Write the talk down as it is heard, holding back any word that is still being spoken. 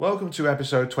Welcome to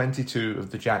episode 22 of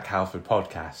the Jack Halford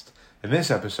podcast. In this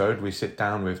episode, we sit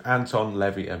down with Anton,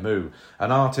 Levy, Amoo,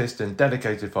 an artist and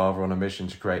dedicated father on a mission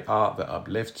to create art that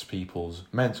uplifts people's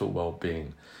mental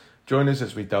well-being. Join us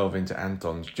as we delve into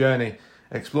Anton's journey,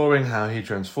 exploring how he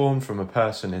transformed from a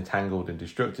person entangled in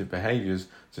destructive behaviours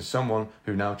to someone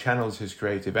who now channels his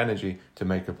creative energy to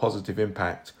make a positive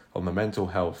impact on the mental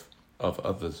health of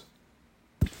others.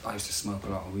 I used to smoke a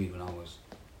lot of weed when I was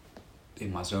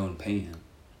in my zone painting.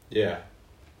 Yeah.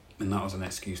 And that was an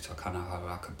excuse to kind of have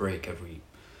like a break every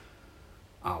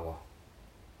hour.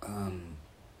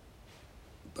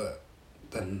 But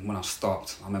then when I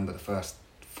stopped, I remember the first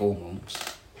 4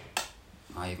 months,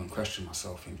 I even questioned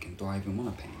myself thinking, do I even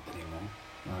want to paint anymore?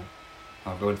 Like,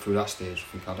 I went through that stage,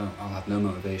 I had no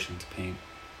motivation to paint.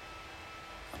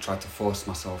 I tried to force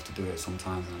myself to do it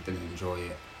sometimes and I didn't enjoy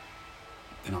it.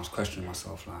 And I was questioning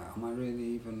myself, like, am I really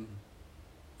even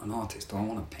an artist? Do I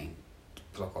want to paint?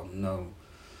 Because I've got no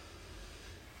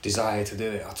desire to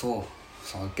do it at all.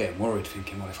 So I was getting worried,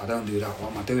 thinking, well, if I don't do that,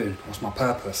 what am I doing? What's my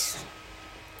purpose?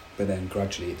 But then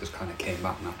gradually it just kind of came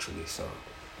back naturally, so...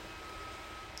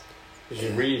 Did you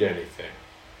read anything?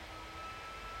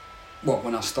 What,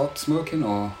 when I stopped smoking,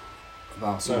 or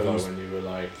about something? No, when you were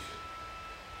like,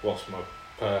 what's my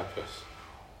purpose?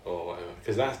 Or whatever.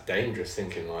 Because that's dangerous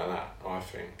thinking like that, I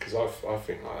think. Because I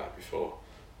think like that before.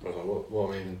 I was like, what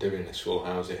am I even doing this for?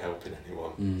 How's it helping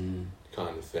anyone?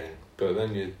 Kind of thing. But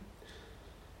then you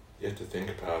have to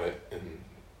think about it and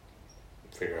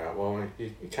figure out, well,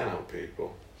 you can help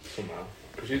people somehow.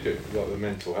 Because you do. You've got the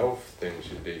mental health things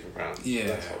you do around. Yeah.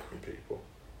 That's helping people.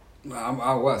 Well,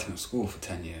 I worked in a school for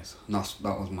 10 years. And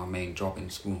that was my main job in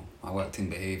school. I worked in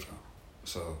behaviour.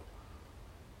 So,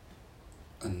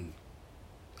 and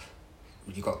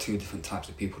you've got 2 different types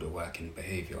of people that work in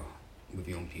behaviour with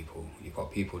young people. You've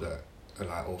got people that are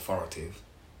like authoritative,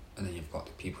 and then you've got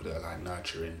the people that are like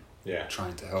nurturing,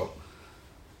 trying to help.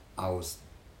 I was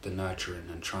the nurturing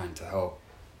and trying to help,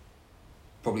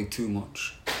 probably too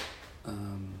much.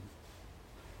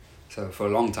 So for a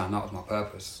long time that was my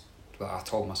purpose. But I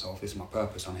told myself, this is my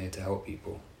purpose, I'm here to help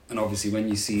people. And obviously when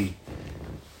you see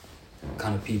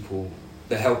kind of people,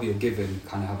 the help you're giving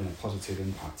kind of having a positive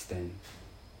impact, then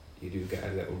you do get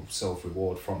a little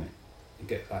self-reward from it. You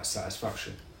get that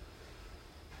satisfaction.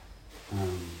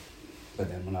 But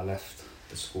then when I left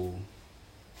the school,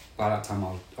 by that time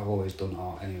I've always done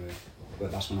art anyway,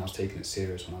 but that's when I was taking it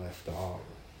serious, when I left the art.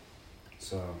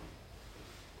 So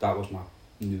that was my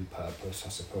new purpose, I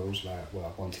suppose, like, well,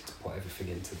 I wanted to put everything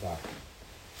into that.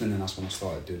 And then that's when I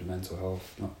started doing the mental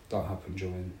health. That happened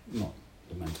during, not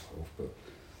the mental health,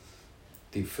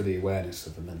 but for the awareness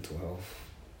of the mental health.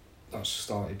 That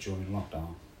started during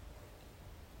lockdown.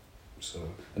 So,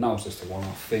 and that was just a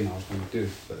one-off thing I was going to do,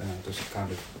 but then I just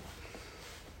kind of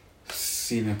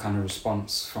seen a kind of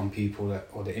response from people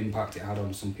or the impact it had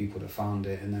on some people that found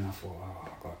it, and then I thought,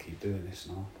 I've got to keep doing this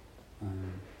now.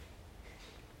 And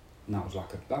that was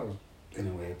in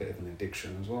a way a bit of an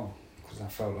addiction as well, because I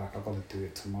felt like I've got to do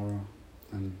it tomorrow,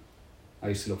 and I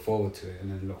used to look forward to it, and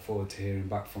then look forward to hearing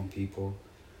back from people.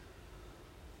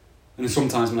 And then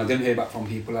sometimes when I didn't hear back from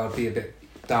people, I'd be a bit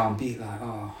downbeat, like,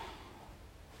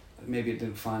 maybe it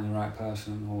didn't find the right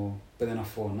person, but then I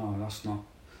thought, no, that's not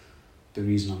the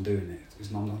reason I'm doing it.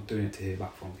 I'm not doing it to hear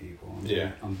back from people.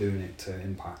 I'm doing it to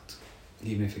impact.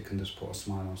 Even if it can just put a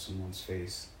smile on someone's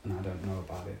face and I don't know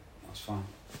about it, that's fine.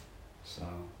 So,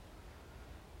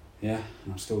 yeah,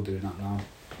 and I'm still doing that now.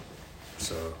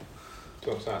 So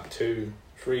what's that, 2-3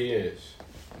 years?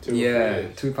 2 or 3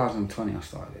 years? 2020 I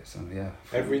started it, so yeah.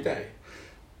 Every day?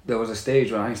 There was a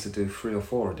stage where I used to do 3 or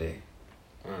 4 a day.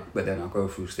 But then I go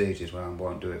through stages where I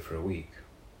won't do it for a week.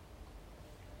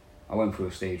 I went through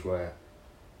a stage where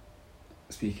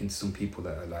speaking to some people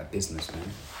that are like businessmen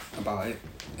about it,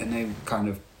 and they kind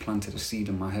of planted a seed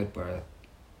in my head where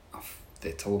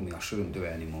they told me I shouldn't do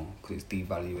it anymore because it's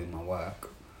devaluing my work.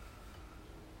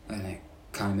 And it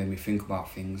kind of made me think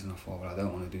about things, and I thought, well, I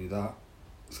don't want to do that.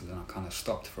 So then I kind of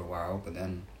stopped for a while, but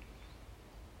then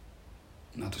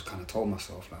I just kind of told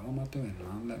myself, like, what am I doing?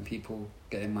 I'm letting people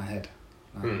get in my head.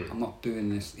 Like, I'm not doing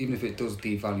this, even if it does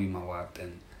devalue my work,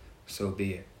 then so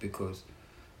be it, because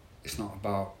it's not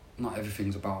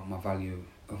everything's about my value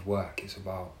of work. It's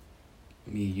about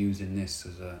me using this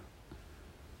as a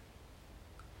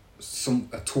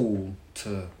tool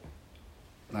to,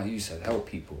 like you said, help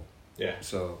people. Yeah.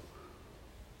 So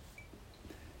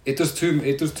it does two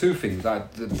things.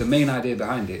 Like the main idea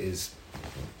behind it is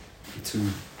to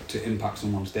impact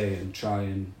someone's day and try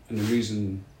and the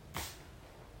reason,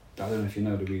 I don't know if you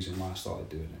know the reason why I started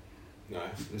doing it. No.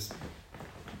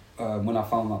 When I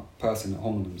found that person that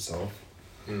hung themselves,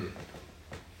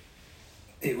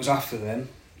 it was after then,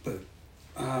 but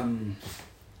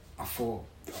I thought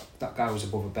that guy was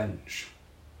above a bench.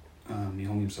 He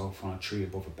hung himself on a tree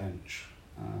above a bench.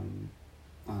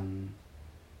 And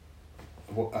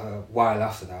a while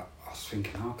after that, I was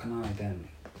thinking, how can I then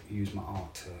use my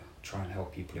art to try and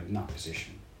help people in that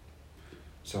position?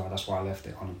 So that's why I left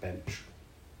it on a bench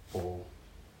or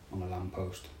on a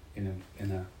lamppost in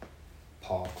a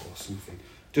park or something.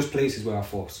 Just places where I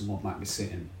thought someone might be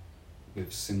sitting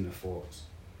with similar thoughts.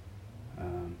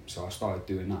 So I started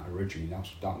doing that originally.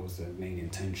 That was the main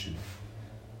intention.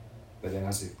 But then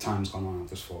as time's gone on, I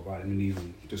just thought, right, let me leave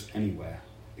them just anywhere,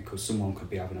 because someone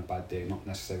could be having a bad day, not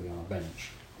necessarily on a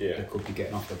bench. Yeah. They could be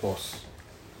getting off the bus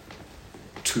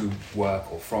to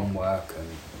work or from work, and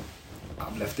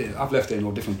I've left it in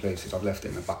all different places. I've left it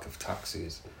in the back of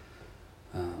taxis.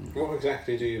 What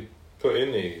exactly do you put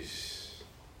in these,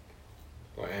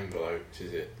 like, envelopes,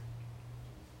 is it?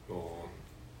 Or...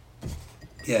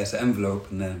 Yeah, it's an envelope,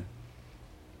 and then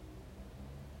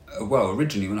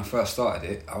originally when I first started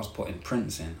it, I was putting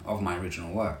prints in of my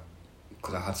original work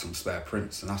because I had some spare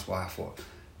prints, and that's why I thought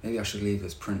maybe I should leave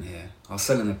this print here. I was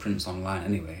selling the prints online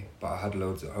anyway, but I had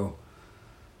loads at home.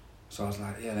 So I was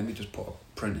like, yeah, let me just put a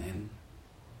print in,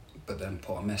 but then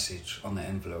put a message on the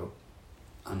envelope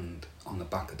and on the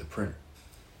back of the print.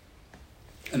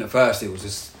 And at first it was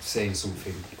just saying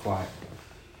something quite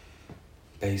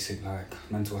basic, like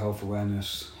mental health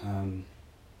awareness, and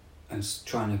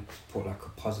trying to put like a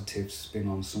positive spin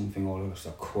on something, or just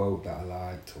a quote that I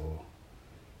liked, or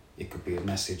it could be a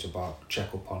message about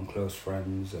check up on close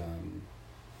friends,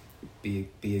 be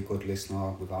a good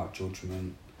listener without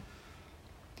judgment,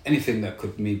 anything that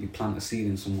could maybe plant a seed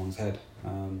in someone's head.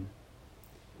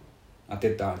 I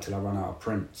did that until I ran out of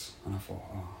prints, and I thought,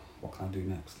 what can I do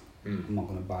next? I'm not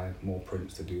going to buy more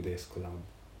prints to do this because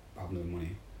I have no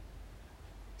money.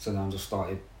 So then I just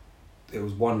started. It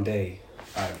was one day,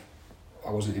 I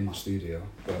wasn't in my studio,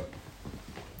 but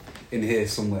in here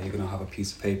somewhere you're going to have a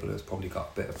piece of paper that's probably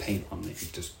got a bit of paint on it.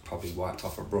 You've just probably wiped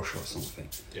off a brush or something.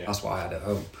 Yeah. That's what I had at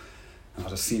home. And I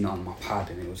just seen it on my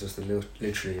pad, and it was just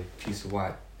literally a piece of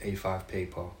white A5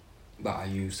 paper that I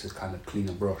used to kind of clean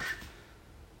a brush.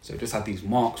 So it just had these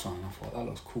marks on, and I thought, that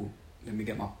looks cool. Let me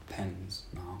get my pens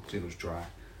now, because it was dry.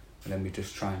 And let me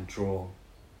just try and draw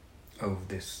over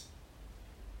this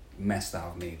mess that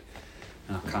I've made.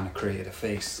 And I kind of created a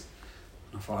face.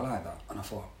 And I thought, I like that. And I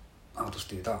thought, I'll just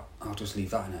do that. I'll just leave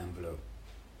that in an envelope.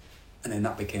 And then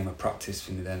that became a practice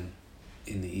for me then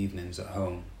in the evenings at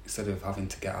home. Instead of having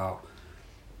to get out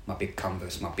my big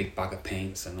canvas, my big bag of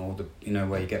paints, and all the,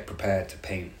 where you get prepared to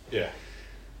paint. Yeah.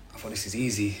 I thought, this is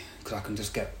easy, because I can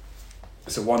just get...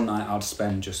 So one night I'd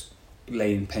spend just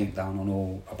laying paint down on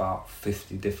all about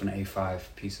 50 different A5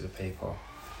 pieces of paper,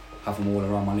 have them all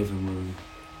around my living room.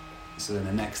 So then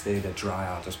the next day they're dry,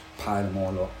 I'll just pile them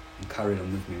all up and carry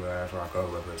them with me wherever I go,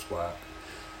 whether it's work.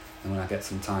 And when I get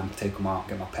some time, take them out,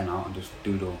 get my pen out and just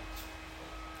doodle.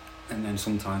 And then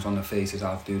sometimes on the faces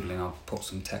I was doodling, I'll put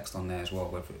some text on there as well,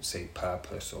 whether it's, say,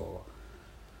 purpose or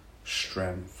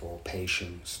strength or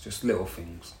patience, just little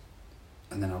things.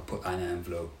 And then I'll put that in an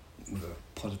envelope with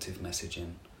a positive message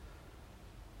in.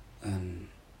 And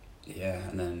yeah,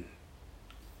 and then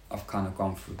I've kind of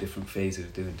gone through different phases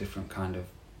of doing different kind of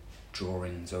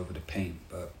drawings over the paint,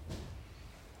 but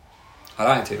I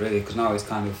liked it really, because now it's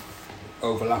kind of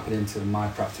overlapping into my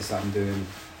practice that I'm doing,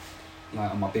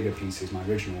 like on my bigger pieces, my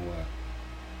original work.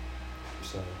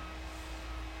 So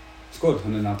it's good.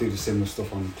 And then I do the similar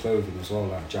stuff on clothing as well,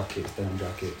 like jackets, denim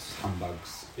jackets,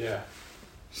 handbags. Yeah.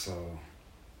 So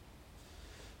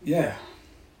yeah,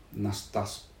 and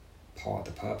that's part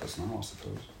of the purpose now, I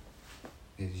suppose,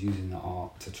 is using the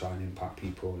art to try and impact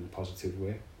people in a positive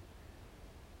way.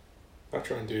 I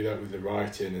try and do that with the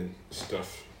writing and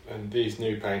stuff, and these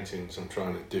new paintings, I'm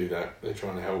trying to do that. They're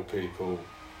trying to help people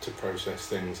to process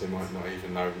things they might not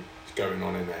even know is going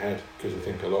on in their head, because I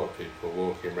think a lot of people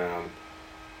walking around,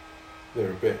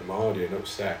 they're a bit mardy and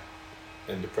upset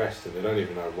and depressed, and they don't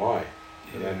even know why.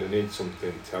 Yeah. And then they need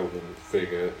something to help them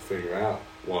figure out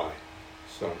why.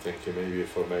 So I'm thinking maybe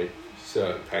if I make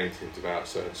certain paintings about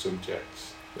certain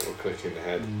subjects that will click in the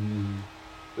head,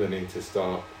 they need to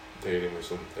start dealing with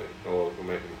something, or it will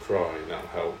make them cry, and that'll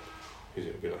help, because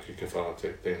it'll be like a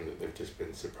cathartic thing that they've just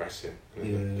been suppressing,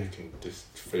 and then they can just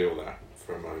feel that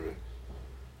for a moment.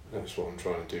 That's what I'm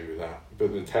trying to do with that.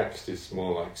 But the text is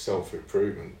more like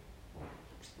self-improvement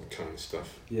kind of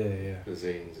stuff. Yeah. The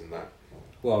zines and that.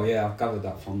 Well, yeah, I've gathered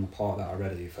that from the part that I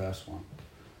read of your first one.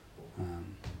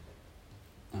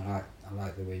 I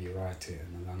like the way you write it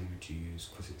and the language you use,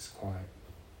 because it's quite...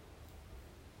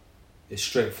 it's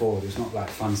straightforward. It's not like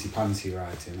fancy pantsy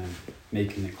writing and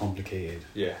making it complicated.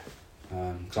 Yeah.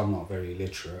 Because I'm not very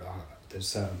literate. There's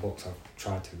certain books I've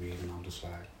tried to read and I'm just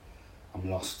like, I'm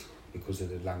lost because of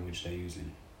the language they're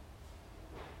using.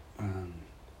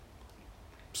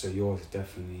 So yours is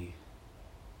definitely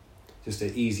just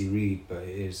an easy read, but it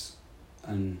is.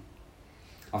 And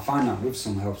I find that with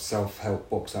some self-help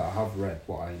books that I have read,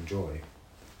 what I enjoy,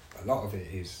 a lot of it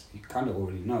is, you kind of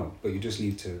already know, but you just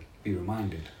need to be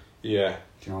reminded. Yeah.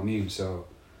 Do you know what I mean? So,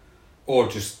 or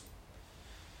just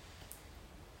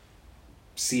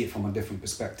see it from a different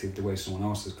perspective, the way someone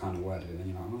else has kind of worded it,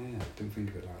 and you're like, oh yeah, I didn't think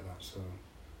of it like that. So,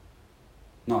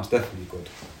 no, it's definitely good.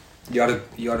 You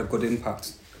had a good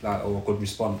impact, like, or a good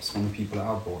response from the people that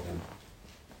I've bought them.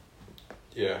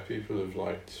 Yeah, people have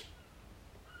liked,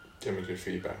 given me good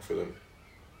feedback for them.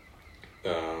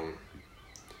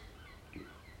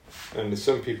 And there's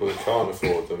some people that can't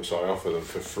afford them, so I offer them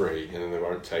for free, and then they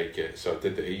won't take it. So I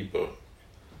did the ebook,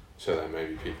 so then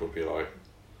maybe people will be like,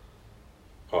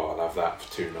 "Oh, I'll have that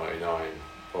for $2.99."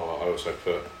 Or I also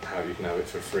put how you can have it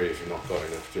for free if you've not got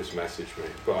enough. Just message me.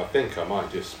 But I think I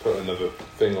might just put another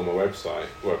thing on my website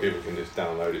where people can just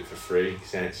download it for free.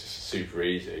 Saying it's just super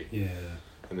easy. Yeah.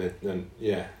 And then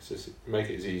just make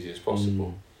it as easy as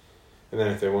possible. And then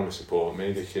if they want to support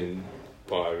me, they can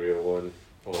buy a real one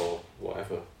or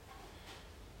whatever.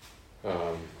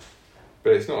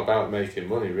 But it's not about making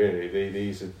money really.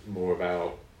 These are more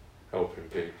about helping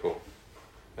people.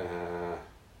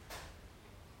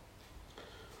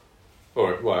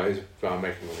 It's about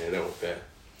making money a little bit,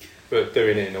 but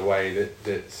doing it in a way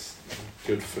that's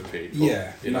good for people.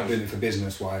 Yeah, you're not doing it for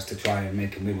business wise to try and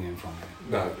make $1 million from it.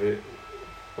 No,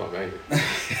 maybe.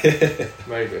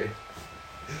 Maybe.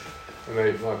 And maybe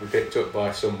it might be picked up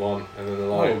by someone, and then they're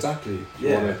like, "Oh, exactly. Do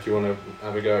you want to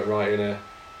have a go at writing a?"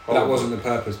 But that wasn't the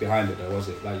purpose behind it, though, was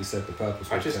it? Like you said, the purpose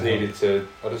was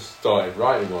I just started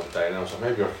writing one day, and I was like,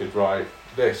 maybe I could write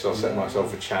this. I'll set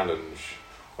myself a challenge.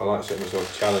 I like setting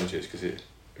myself challenges because it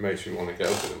makes me want to get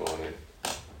up in the morning.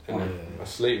 And my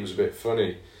sleep was a bit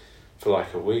funny for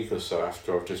like a week or so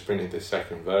after I've just printed the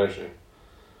second version.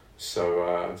 So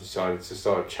I decided to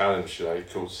start a challenge today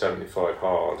called 75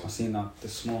 Hard. I seen that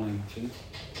this morning, I think.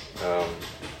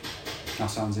 That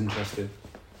sounds interesting.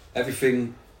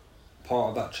 Everything part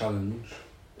of that challenge,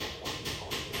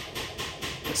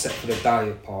 except for the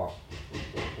diet part,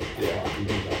 I can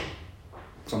do that.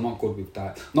 Because I'm not good with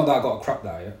diet. Not that I got a crap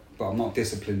diet, but I'm not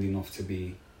disciplined enough to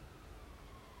be.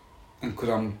 And because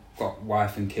I've got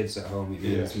wife and kids at home, it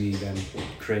means me then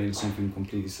creating something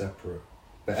completely separate.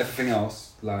 But everything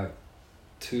else, like,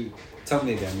 tell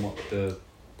me again what the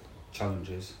challenge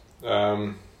is.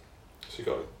 So you've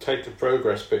got to take a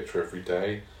progress picture every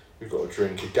day. You've got to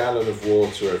drink a gallon of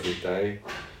water every day.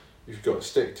 You've got to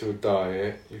stick to a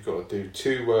diet. You've got to do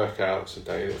 2 workouts a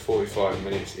day. They're 45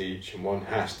 minutes each, and one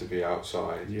has to be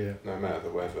outside, no matter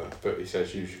the weather. But he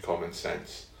says use your common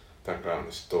sense. Don't go out in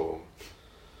the storm.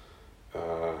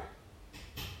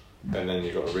 And then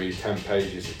you've got to read 10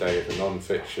 pages a day of a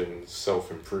non-fiction,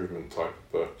 self-improvement type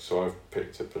of book. So I've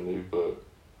picked up a new book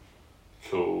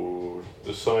called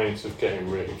The Science of Getting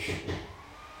Rich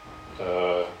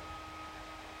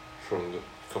from the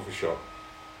coffee shop.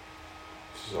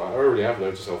 So I already have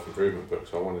loads of self-improvement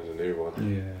books, so I wanted a new one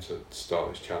to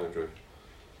start this challenge with.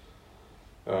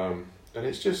 And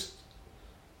it's just,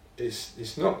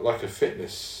 it's not like a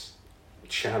fitness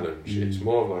challenge, it's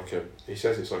more like he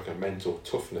says it's like a mental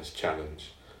toughness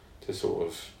challenge to sort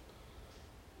of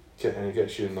it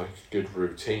gets you in like a good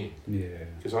routine.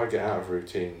 Because I get out of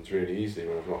routines really easily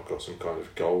when I've not got some kind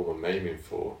of goal I'm aiming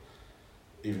for.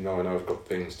 Even though I know I've got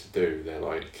things to do, they're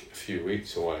like a few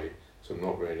weeks away, so I'm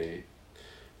not really.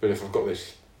 But if I've got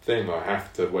this thing, I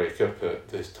have to wake up at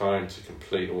this time to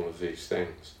complete all of these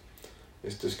things.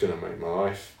 It's just going to make my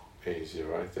life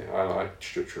easier, I think. I like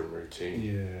structure and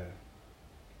routine.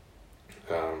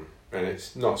 And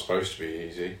it's not supposed to be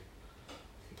easy.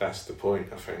 That's the point,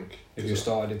 I think. Have you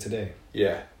started it today?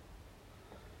 Yeah.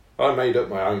 I made up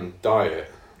my own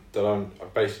diet that I'm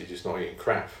basically just not eating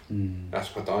crap.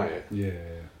 That's my diet.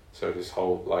 So this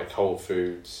whole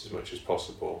foods as much as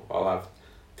possible. I'll have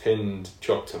tinned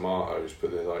chopped tomatoes,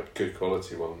 but they're like good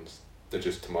quality ones. They're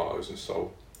just tomatoes and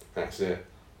salt. That's it.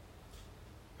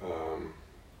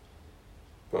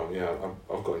 But yeah,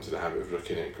 I've got into the habit of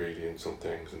looking at ingredients on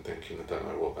things and thinking I don't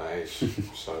know what that is,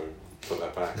 so put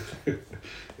that back.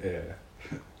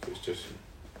 It's just,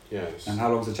 And how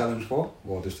long's the challenge for?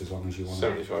 Or just as long as you want?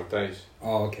 75 days.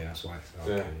 Oh, okay, that's why.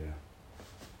 Okay,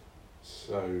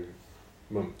 So,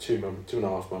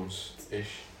 2.5 months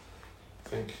ish, I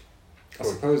think. I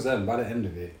suppose then by the end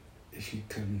of it, if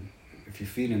if you're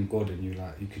feeling good and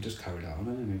you could just carry that on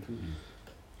anyway, couldn't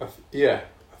you?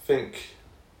 I think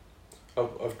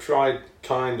I've tried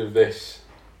kind of this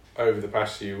over the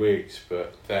past few weeks,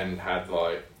 but then had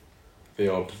like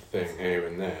the odd thing here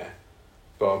and there.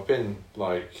 But I've been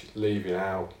like leaving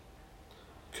out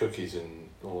cookies and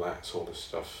all that sort of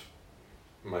stuff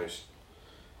most.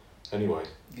 Anyway.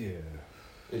 Yeah.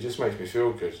 It just makes me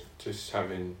feel good, just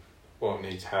having what I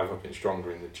need to have. I've been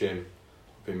stronger in the gym,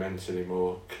 I've been mentally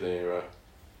more clearer.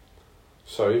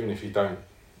 So even if you don't...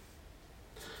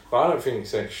 But I don't think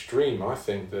it's extreme. I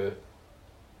think that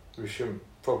we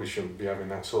probably shouldn't be having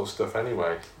that sort of stuff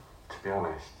anyway, to be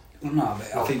honest. Well, no,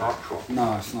 but I think... natural.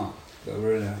 No, it's not. But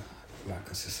we're in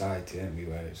a society, aren't we,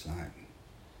 where it's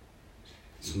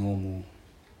it's normal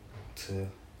to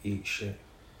eat shit.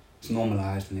 It's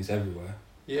normalised and it's everywhere.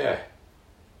 Yeah.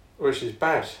 Which is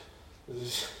bad.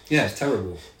 Yeah, it's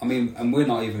terrible. I mean, and we're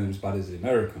not even as bad as the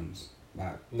Americans.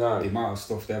 No. The amount of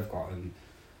stuff they've got and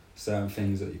certain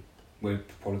things that we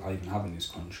probably can't even have in this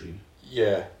country.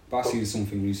 Yeah. But I seen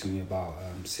something recently about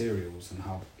cereals and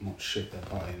how much shit they're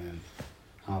buying and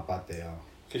how bad they are.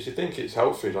 Because you think it's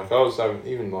healthy. Like I was having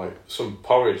even like some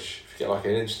porridge. If you get like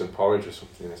an instant porridge or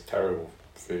something, it's terrible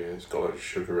for you. It's got like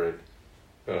sugar in.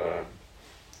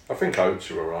 I think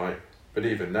oats are alright. But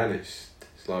even then it's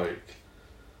like,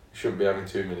 you shouldn't be having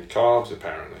too many carbs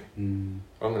apparently. I'm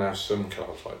going to have some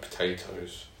carbs like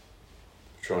potatoes.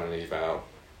 Try and leave out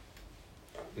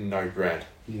no bread.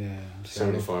 Yeah.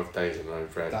 75 days of no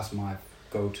bread. That's my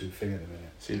go-to thing at the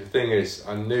minute. See, the thing is,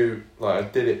 I knew, like, I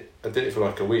did it for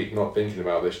like a week, not thinking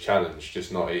about this challenge,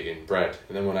 just not eating bread.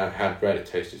 And then when I had bread, it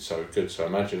tasted so good. So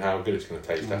imagine how good it's going to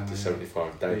taste after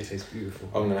 75 days. It tastes beautiful.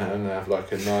 I'm going to have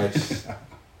like a nice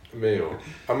meal.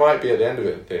 I might be at the end of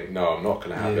it and think, no, I'm not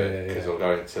going to have it because I'll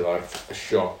go into like a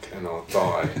shock and I'll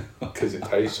die because it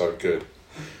tastes so good.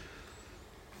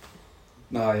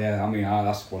 No, yeah, I mean,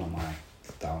 that's one of my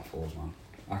downfalls, man.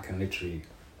 I can literally,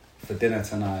 for dinner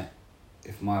tonight,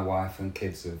 if my wife and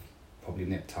kids have probably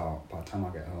nipped out, by the time I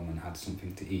get home and had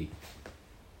something to eat,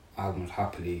 I would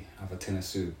happily have a tin of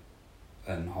soup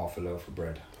and half a loaf of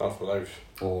bread. Half a loaf.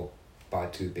 Or buy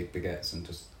 2 big baguettes and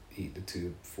just eat the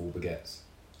 2 full baguettes.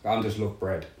 I just love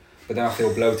bread. But then I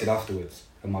feel bloated afterwards.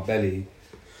 And my belly,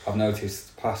 I've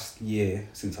noticed past year,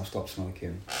 since I've stopped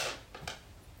smoking,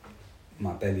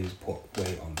 my belly's put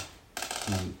weight on.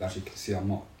 And as you can see, I'm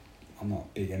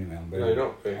not big anyway. No, you're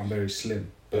not big. I'm very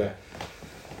slim. Yeah.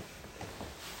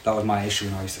 That was my issue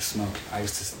when I used to smoke.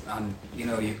 And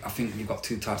I think you've got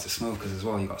 2 types of smokers as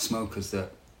well. You've got smokers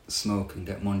that smoke and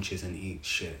get munchies and eat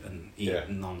shit and eat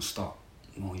non-stop.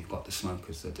 Or you've got the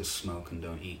smokers that just smoke and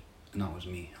don't eat. And that was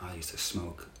me. I used to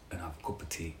smoke and have a cup of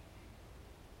tea.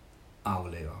 Hour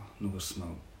later, another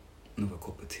smoke, another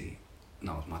cup of tea. And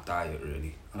that was my diet,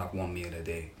 really. I'd have 1 meal a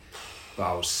day. But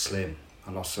I was slim.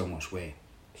 I lost so much weight.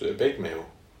 Was it a big meal?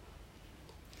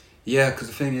 Yeah, because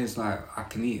the thing is, like, I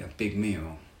can eat a big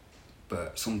meal,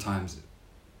 but sometimes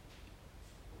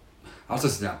I was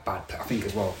just in that bad. I think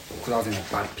as well, because I was in a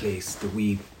bad place. The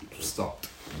weed stopped.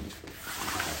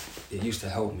 It used to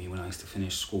help me when I used to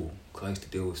finish school, because I used to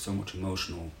deal with so much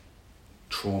emotional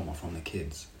trauma from the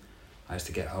kids. I used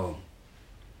to get home.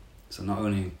 So not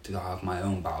only did I have my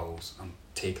own battles, I'm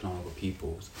taking on other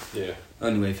people's. Yeah. The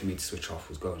only way for me to switch off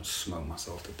was go and smoke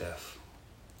myself to death.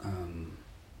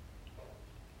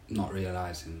 Not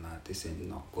realising that this is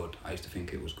not good. I used to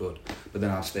think it was good. But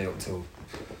then I'd stay up till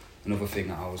another thing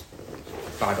that I was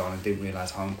bad on and didn't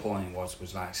realise how important it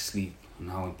was like sleep and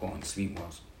how important sleep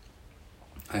was.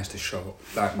 I used to show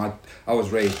like I was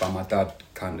raised by my dad,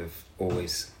 kind of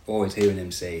always hearing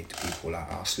him say to people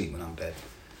like, I'll sleep when I'm dead.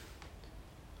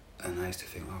 And I used to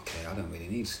think, okay, I don't really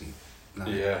need sleep.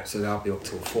 So I'll be up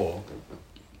till 4,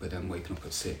 but then waking up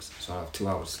at 6. So I'll have 2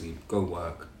 hours sleep, go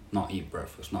work, not eat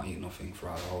breakfast, not eat nothing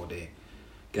throughout the whole day.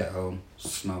 Get home,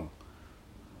 smoke,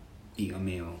 eat a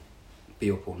meal, be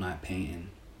up all night painting.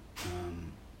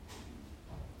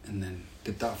 And then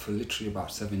did that for literally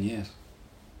about 7 years.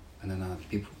 And then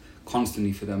people,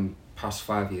 constantly for them past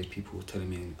 5 years, people were telling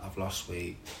me I've lost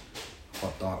weight,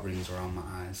 got dark rings around my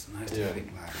eyes. And I used to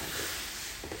think like,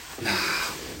 nah.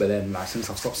 But then like since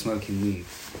I've stopped smoking weed,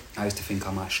 I used to think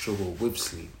I might struggle with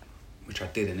sleep, which I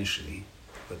did initially.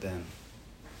 But then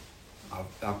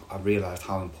I realised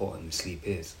how important the sleep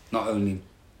is. Not only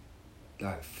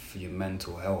like for your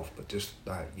mental health, but just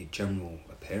like your general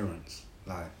appearance.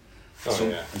 Like,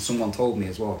 and someone told me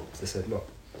as well, they said, look,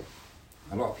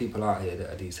 a lot of people out here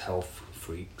that are these health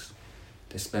freaks,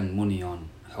 they spend money on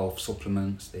health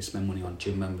supplements, they spend money on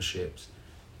gym memberships,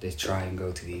 they try and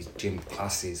go to these gym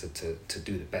classes to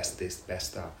do the best this,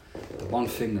 best that. The one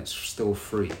thing that's still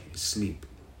free is sleep.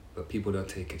 but people don't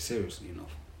take it seriously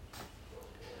enough.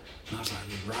 And I was like,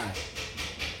 you're right.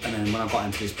 And then when I got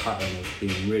into this pattern of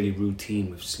being really routine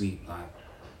with sleep, like,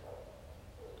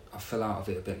 I fell out of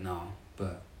it a bit now,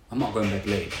 but I'm not going to bed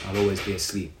late. I'll always be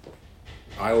asleep.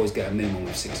 I always get a minimum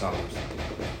of 6 hours.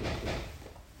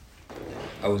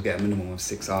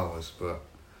 But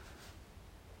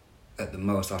at the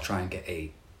most I'll try and get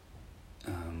 8.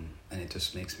 And it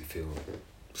just makes me feel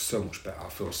so much better. I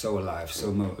feel so alive,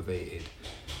 so motivated,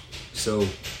 so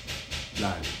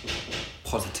like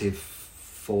positive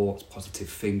thoughts, positive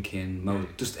thinking,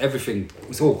 just everything.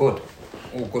 It's all good.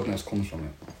 All goodness comes from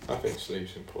it. I think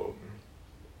sleep's important.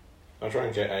 I try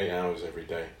and get 8 hours every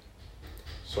day.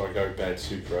 So I go to bed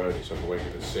super early, so I can wake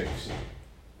up at 6.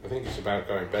 I think it's about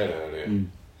going to bed earlier.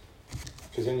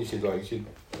 Because then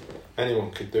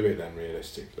anyone could do it then,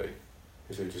 realistically,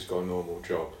 if they've just got a normal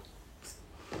job.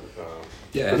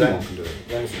 Anyone can do it.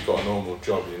 Then if you've got a normal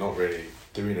job, you're not really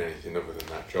doing anything other than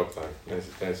that job, though.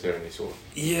 There's the only sort of...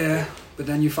 Yeah, but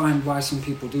then you find why some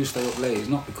people do stay up late. It's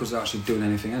not because they're actually doing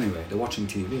anything anyway. They're watching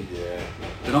TV. Yeah.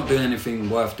 They're not doing anything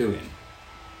worth doing.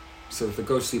 So if they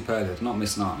go to sleep early, they're not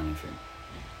missing out on anything.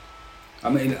 I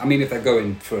mean, if they're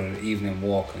going for an evening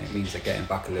walk and it means they're getting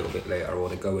back a little bit later, or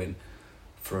they're going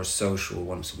for a social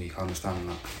once a week, I understand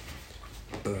that.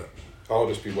 But I'll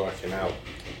just be working out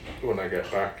when I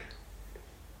get back.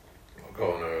 I'll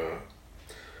go on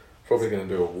probably going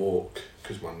to do a walk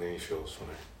because my knee feels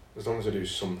funny. As long as I do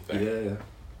something. Yeah.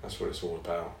 That's what it's all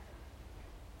about.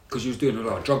 Because you was doing a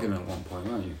lot of jogging at one point,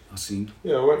 weren't you? I seen.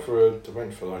 Yeah, I went for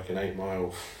like an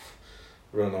 8-mile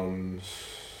run on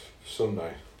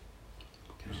Sunday.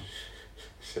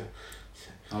 Okay.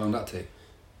 How long did that take?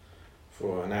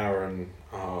 For an hour and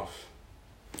a half.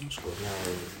 That's good.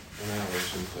 An hour or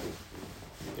something.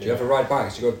 Do you ever ride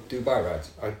bikes? Do you go do bike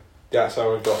rides? That's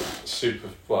how I got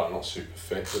not super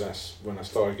fit, but that's when I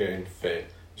started getting fit.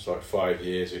 It was like 5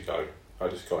 years ago. I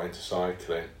just got into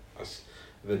cycling.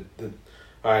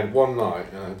 I had one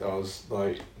night and I was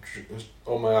like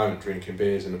on my own drinking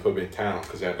beers in a pub in town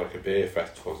because they had like a beer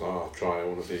festival. I was like, I'll try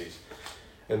all of these.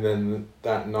 And then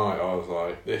that night I was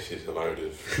like, this is a load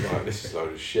of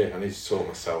shit. I need to sort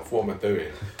myself. What am I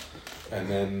doing? And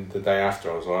then the day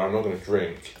after I was like, I'm not going to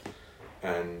drink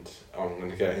and I'm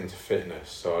going to get into fitness.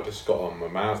 So I just got on my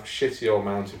shitty old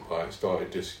mountain bike,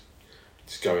 started just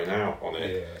going out on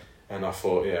it. Yeah. And I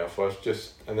thought, if I was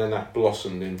just... And then that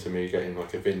blossomed into me getting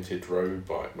like a vintage road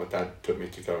bike. My dad took me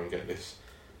to go and get this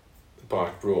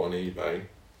bike brought on eBay.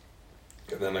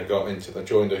 And then I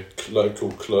joined a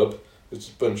local club. There's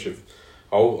a bunch of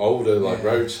older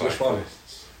road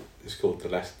cyclists. It's called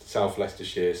the South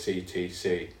Leicestershire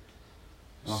CTC.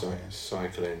 Okay.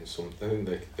 Cycling something.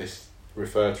 They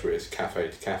refer to it as cafe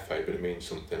to cafe, but it means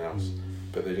something else.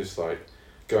 But they just like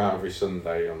go out every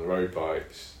Sunday on the road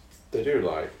bikes. They do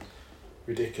like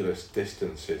ridiculous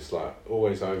distances, like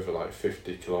always over like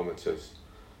 50 kilometres.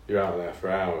 You're out there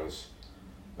for hours.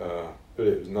 But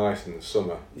it was nice in the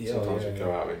summer. Sometimes we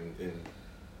go out in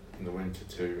the winter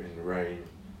too, in the rain.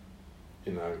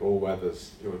 You know, all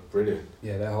weathers. It was brilliant.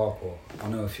 Yeah, they're hardcore. I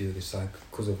know a few of the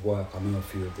because of work. I know a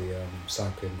few of the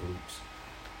cycling groups.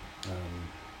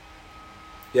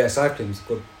 Cycling's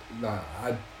good. Like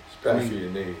it's better for your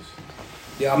knees.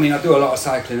 Yeah, I mean, I do a lot of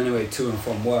cycling anyway, to and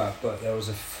from work. But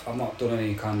I've not done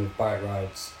any kind of bike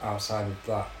rides outside of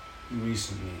that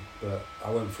recently. But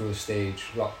I went through a stage,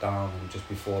 lockdown, and just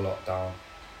before lockdown.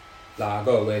 Like I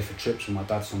go away for trips with my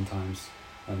dad sometimes,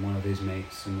 and one of his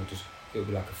mates, and it'll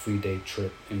be like a 3-day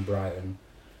trip in Brighton,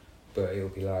 but it'll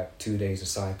be like 2 days of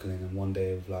cycling and 1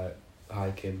 day of like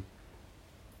hiking.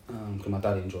 Because my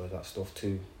dad enjoys that stuff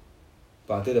too.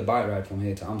 But I did a bike ride from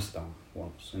here to Amsterdam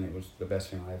once, and it was the best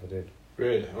thing I ever did.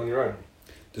 Really? On your own?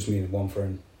 Just me and one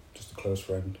friend, just a close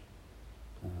friend.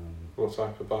 What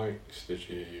type of bikes did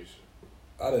you use?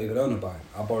 I don't even own a bike.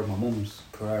 I borrowed my mum's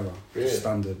Carrera. Really?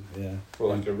 Standard, yeah. Well,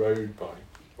 like a road bike?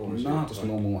 Or Just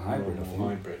normal hybrid. Normal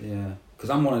hybrid. Yeah. Because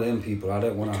I'm one of them people, I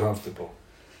don't want to have... comfortable.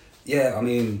 Yeah, I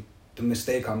mean, the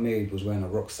mistake I made was wearing a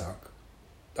rucksack.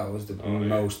 That was the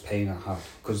most pain I had.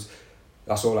 Because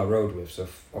that's all I rode with. So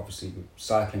obviously,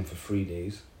 cycling for 3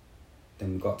 days.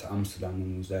 Then we got to Amsterdam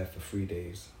and we was there for 3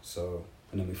 days. And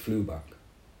then we flew back.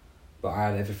 But I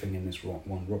had everything in this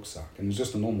one rucksack. And it was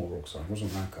just a normal rucksack. It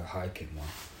wasn't like a hiking one.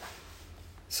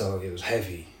 So it was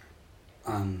heavy.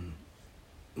 And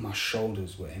my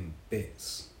shoulders were in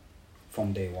bits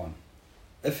from day one.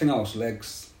 Everything else,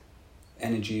 legs,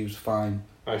 energy was fine.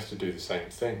 I used to do the same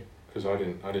thing because I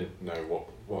didn't know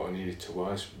what I needed to wear.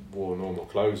 I just wore normal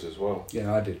clothes as well.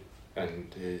 Yeah, I did.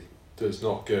 And it does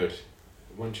not good.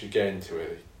 Once you get into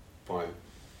it, by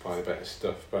buy the better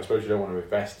stuff. But I suppose you don't want to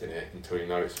invest in it until you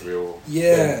know it's real.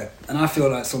 Yeah, and I feel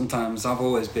like sometimes I've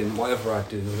always been, whatever I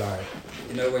do, like,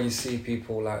 you know, when you see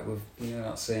people like with, you know,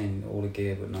 not saying all the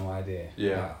gear but no idea.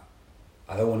 Yeah. Like,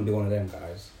 I don't want to be one of them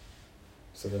guys.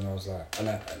 So then I was like, and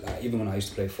like even when I used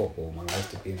to play football, man, I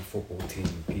used to be in a football team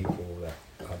with people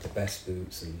that had the best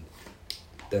boots and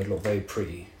they'd look very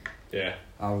pretty. Yeah.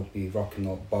 I would be rocking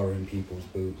up, borrowing people's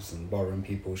boots and borrowing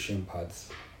people's shin pads.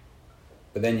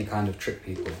 But then you kind of trick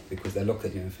people because they look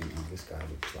at you and think, oh, this guy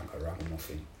looks like a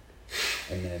ragamuffin.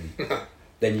 And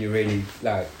then you really,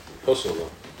 like... Hustle them.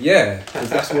 Yeah, because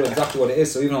that's exactly what it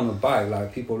is. So even on the bike,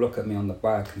 like, people look at me on the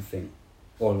bike and think,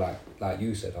 or like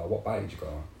you said, oh, what bike did you go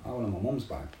on? I went on my mum's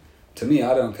bike. To me,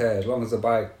 I don't care. As long as the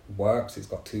bike works, it's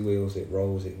got 2 wheels, it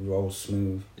rolls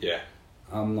smooth. Yeah.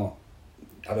 I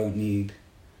don't need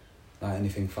like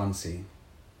anything fancy.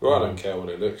 Well, I don't care what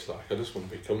it looks like. I just want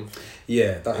to be comfy.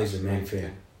 Yeah, that's is the main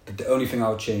thing. The only thing I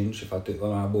would change if I do,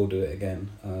 and I will do it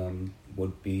again,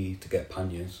 would be to get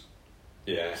panniers.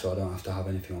 Yeah. So I don't have to have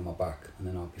anything on my back, and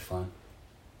then I'll be fine.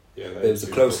 Yeah. It was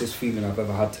the closest feeling I've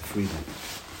ever had to freedom.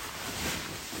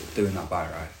 Doing that bike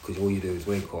ride, because all you do is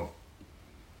wake up,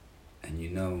 and you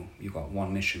know you got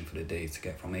one mission for the day to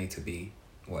get from A to B.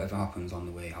 Whatever happens on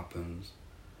the way happens.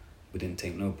 We didn't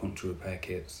take no puncture repair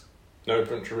kits. No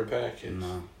puncture repair kits?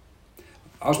 No.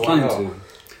 I was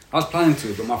planning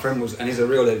to, but my friend was, and he's a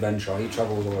real adventurer, he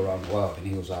travels all around the world, and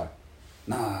he was like,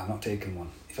 nah, I'm not taking one.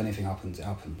 If anything happens, it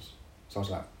happens. So I was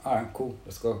like, alright, cool,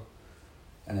 let's go.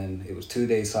 And then it was 2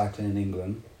 days cycling in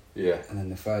England. Yeah. And then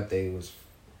the third day was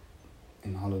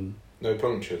in Holland. No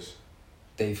punctures?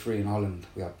 Day 3 in Holland,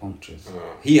 we had punctures.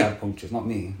 Oh. He had punctures, not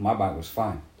me. My bike was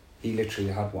fine. He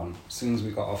literally had one. As soon as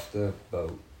we got off the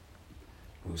boat,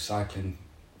 we were cycling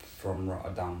from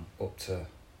Rotterdam up to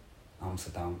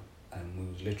Amsterdam, and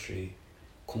we was literally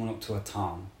coming up to a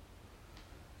town,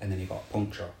 and then he got a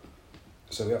puncture.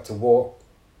 So we had to walk.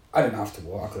 I didn't have to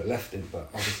walk, I could have left him, but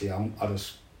obviously I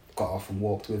just got off and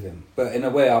walked with him. But in a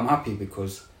way I'm happy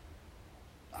because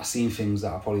I seen things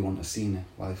that I probably wouldn't have seen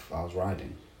while I was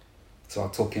riding. So I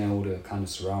took in all the kind of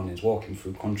surroundings, walking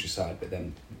through countryside, but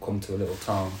then come to a little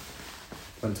town,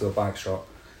 went to a bike shop,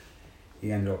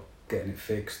 he ended up getting it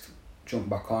fixed, jumped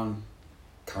back on,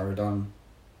 carried on.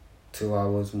 2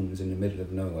 hours when he was in the middle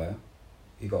of nowhere,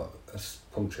 he got a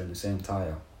puncture in the same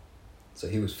tyre. So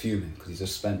he was fuming because he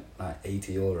just spent like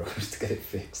 80 euros to get it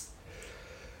fixed.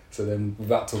 So then we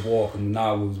had to walk, and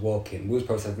now we was walking. We were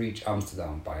supposed to have reached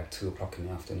Amsterdam by 2 o'clock in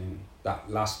the afternoon. That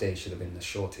last day should have been the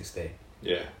shortest day.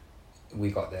 Yeah.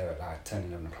 We got there at like 10,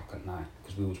 11 o'clock at night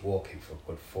because we was walking for a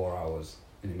good 4 hours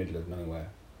in the middle of nowhere.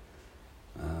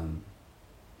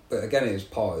 But again, it's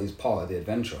part of the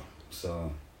adventure.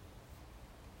 So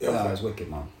yeah, it was wicked,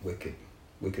 man.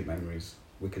 Wicked memories,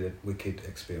 wicked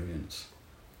experience.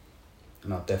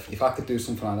 And I'll definitely, if I could do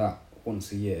something like that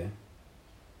once a year,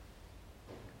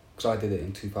 because I did it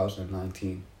in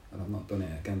 2019 and I've not done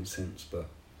it again since, but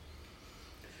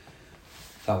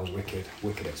that was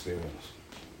wicked experience.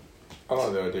 I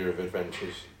like the idea of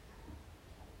adventures.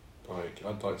 Like,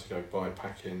 I'd like to go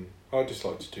bikepacking. I'd just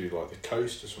like to do like the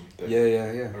coast or something.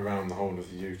 Yeah. Around the whole of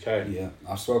the UK. Yeah,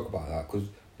 I spoke about that because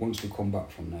once we come back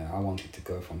from there, I wanted to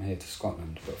go from here to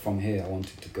Scotland, but from here I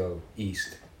wanted to go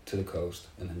east to the coast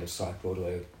and then just cycle all the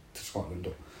way to Scotland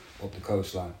up the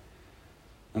coastline.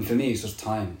 And for me, it's just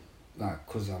time, like,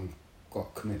 because I've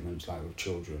got commitments like with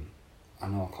children. I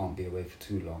know I can't be away for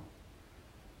too long.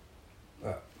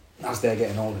 But as they're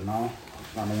getting older now,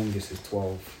 like my youngest is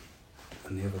 12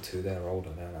 and the other 2, they're older,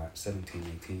 they're like 17,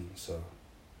 18, so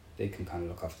they can kind of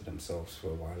look after themselves for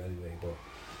a while anyway. But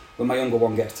when my younger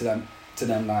one gets to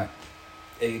them like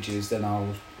ages, then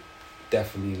I'll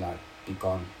definitely like be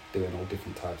gone doing all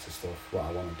different types of stuff, what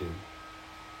I want to do.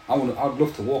 I'd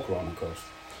love to walk around the coast.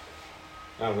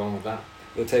 How long is that?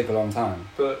 It'll take a long time.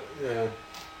 But yeah,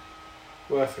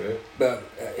 worth it. But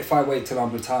if I wait till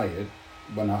I'm retired,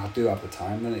 when I do have the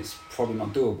time, then it's probably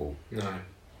not doable. No.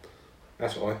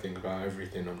 That's what I think about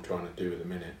everything I'm trying to do at the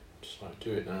minute. Just like,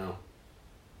 do it now.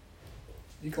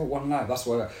 You got one life, that's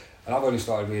why, and I've only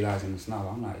started realising this now.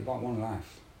 I'm like, you got one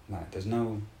life. Like, there's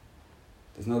no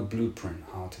blueprint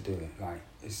how to do it. Like,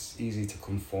 it's easy to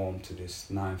conform to this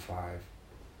 9-5,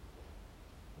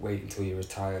 wait until you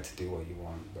retire to do what you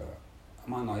want, but I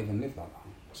might not even live that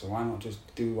long. So why not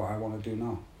just do what I want to do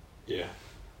now? Yeah.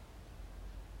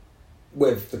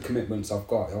 With the commitments I've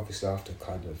got, obviously I have to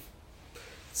kind of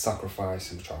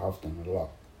sacrifice, which I have done a lot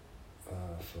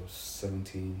for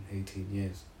 17, 18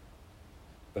 years.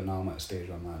 But now I'm at a stage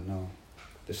where I'm like, no,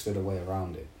 there's still a way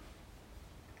around it.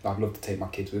 I'd love to take my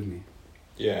kids with me.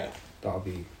 Yeah. That'll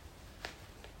be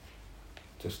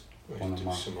just one of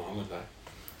my summer holiday.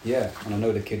 Yeah, and I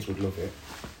know the kids would love it.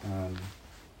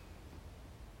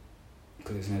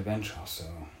 Because it's an adventure, so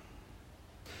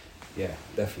yeah,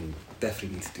 definitely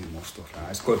need to do more stuff like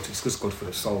that. It's good. It's just good for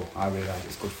the soul. I realise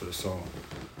it's good for the soul.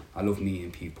 I love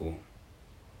meeting people.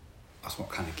 That's what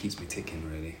kind of keeps me ticking,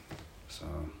 really. So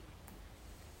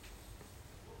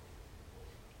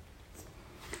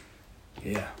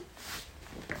yeah.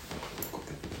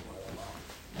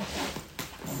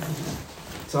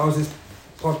 So how's this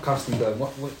podcasting going?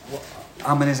 What?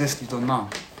 How many is this you've done now?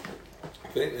 I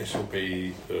think this will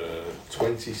be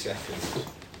 20 seconds.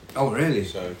 Oh, really?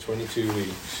 So 22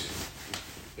 weeks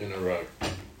in a row.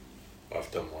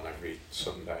 I've done one every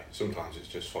Sunday. Sometimes it's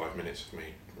just 5 minutes of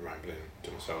me rambling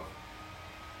to myself.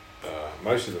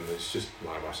 Most of them it's just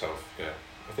myself. Yeah,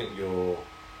 I think you're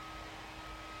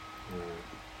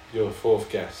the fourth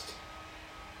guest.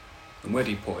 And where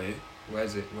do you put it? Where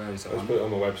is it? I just put it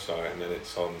on my website, and then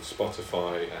it's on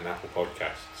Spotify and Apple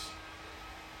Podcasts.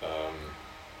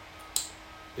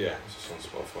 Yeah, it's just on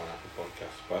Spotify and Apple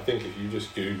Podcasts. But I think if you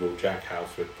just Google Jack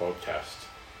Halford podcast,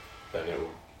 then it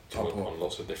will come up on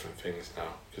lots of different things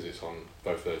now, because it's on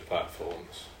both those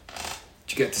platforms. Do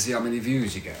you get to see how many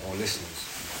views you get or listeners?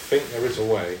 I think there is a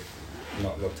way.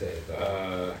 Not looked at it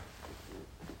though.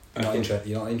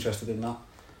 You're not interested in that?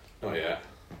 Not yet.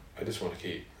 I just want to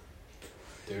keep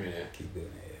doing it. Keep doing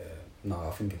it, yeah. No,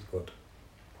 I think it's good.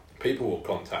 People will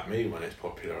contact me when it's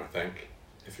popular, I think,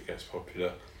 if it gets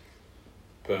popular.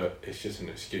 But it's just an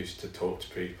excuse to talk to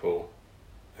people.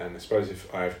 And I suppose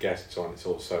if I have guests on, it's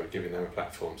also giving them a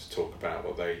platform to talk about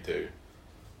what they do,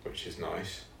 which is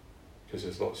nice. Because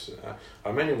there's lots...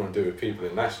 I mainly want to do it with people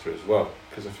in Leicester as well,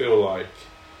 because I feel like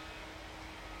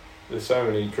there's so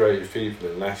many creative people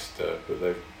in Leicester,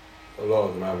 but a lot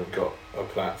of them haven't got a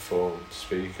platform to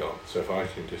speak on. So if I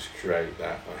can just create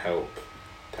that, I help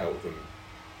them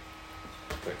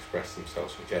to express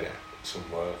themselves and get it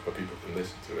somewhere where people can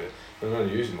listen to it. And I'm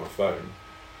only using my phone,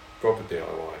 proper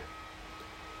DIY.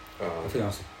 I think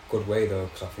that's a good way though,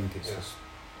 because I think it's just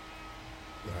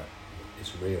like,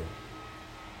 it's real.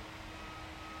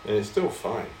 And it's still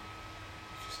fine.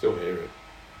 You can still hear it.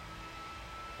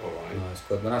 Alright. No, it's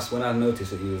good. When I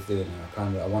noticed that you was doing it,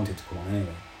 I wanted to come on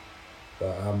anyway.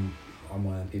 But I'm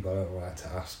one of them people, I don't like to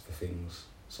ask for things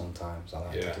sometimes. I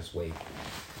like to just wait.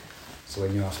 So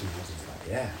when you asked me, I was just like,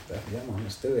 yeah man,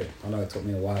 let's do it. I know it took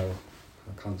me a while.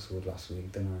 I cancelled last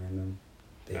week, didn't I? And then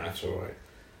that's alright.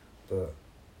 But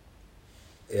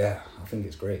yeah, I think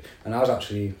it's great. And I was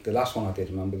actually, the last one I did,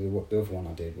 remember the other one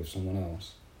I did with someone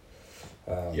else?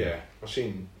 I've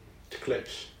seen the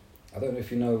clips. I don't know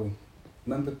if you know,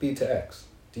 remember Beta X?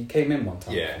 He came in one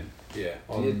time. Yeah.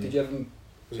 Did you ever...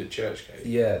 Was it Churchgate?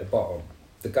 Yeah, at the bottom.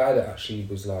 The guy that actually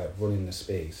was like running the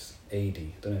space, AD,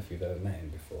 I don't know if you've ever met him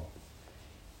before.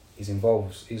 He's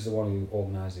the one who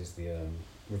organises the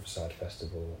Riverside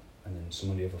Festival and then some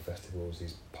of the other festivals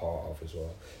he's part of as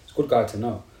well. It's a good guy to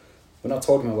know. When I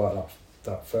told him about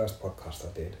that first podcast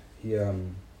I did,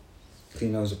 he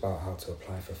knows about how to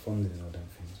apply for funding and all them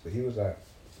things. But he was like,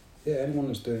 yeah, anyone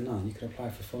that's doing that, you can apply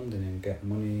for funding and get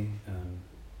money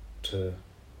to,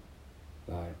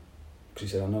 like, because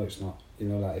he said, I know it's not,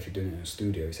 like if you're doing it in a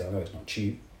studio, he said, I know it's not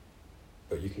cheap,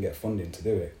 but you can get funding to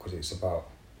do it because it's about,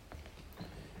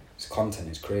 it's content,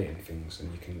 it's creating things,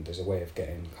 and there's a way of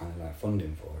getting kind of like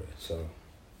funding for it. So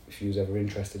if you was ever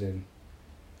interested in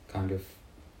kind of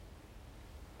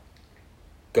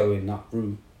going that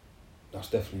route, that's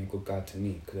definitely a good guy to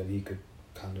meet, because then he could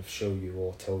kind of show you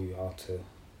or tell you how to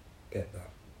get that,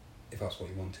 if that's what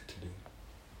you wanted to do.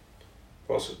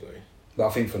 Possibly. But I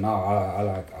think for now,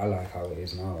 I like how it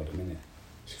is now at the minute.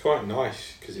 It's quite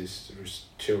nice because it's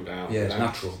chilled out. Yeah, it's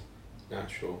natural.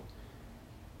 Natural.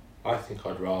 I think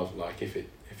I'd rather, like, if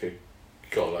it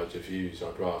got loads of views,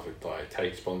 I'd rather like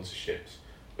take sponsorships,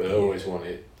 but I always want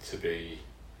it to be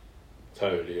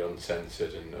totally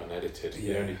uncensored and unedited.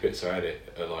 The only bits I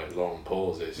edit are like long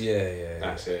pauses. Yeah.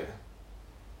 That's it.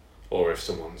 Or if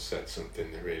someone said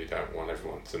something they really don't want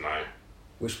everyone to know.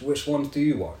 Which ones do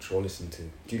you watch or listen to?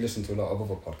 Do you listen to a lot of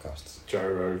other podcasts? Joe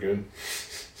Rogan.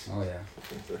 Oh yeah.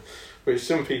 Which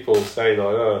some people say like,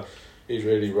 oh, he's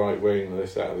really right wing,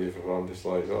 this, that, or the other. I'm just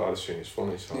like, oh, I just think it's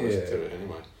funny, so I listen to it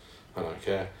anyway. I don't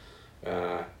care.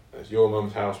 There's Your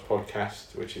Mum's House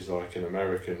podcast, which is like an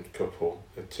American couple,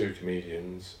 they're two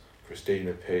comedians,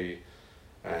 Christina P.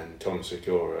 and Tom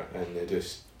Segura, and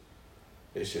it's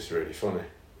just really funny.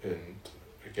 And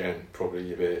again,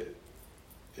 probably a bit,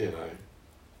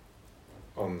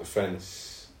 on the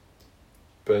fence,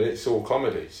 but it's all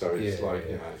comedy, so it's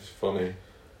it's funny.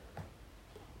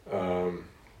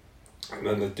 And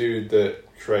then the dude that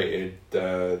created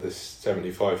the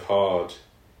 75 Hard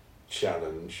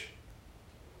challenge,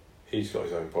 he's got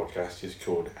his own podcast. He's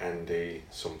called Andy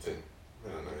something. I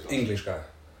don't know. His English guy?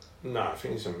 No, I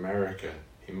think he's American.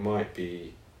 He might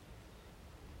be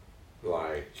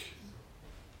like,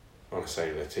 I want to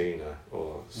say Latina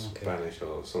or Spanish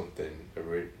or something.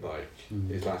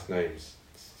 His last name's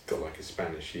got like a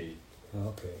Spanishy,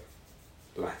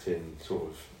 Latin sort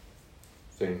of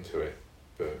thing to it.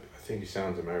 But I think he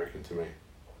sounds American to me.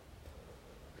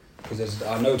 Because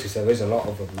I noticed there is a lot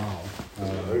of them now.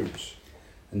 Loads.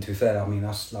 And to be fair, I mean,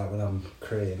 that's like when I'm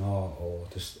creating art or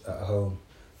just at home,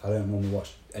 I don't normally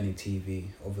watch any TV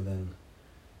other than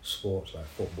sports like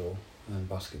football and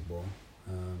basketball.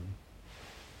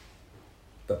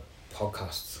 But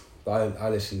podcasts. But I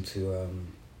listen to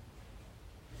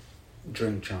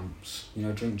Drink Champs. You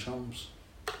know Drink Champs?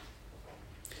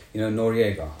 You know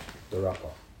Noriega, the rapper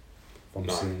from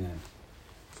CNN.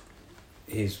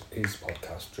 His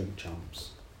podcast, Drink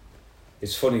Champs.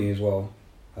 It's funny as well,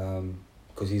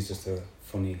 because he's just a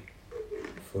funny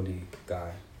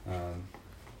guy.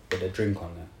 But they drink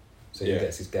on there, so he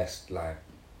gets his guests like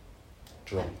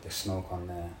drunk. They smoke on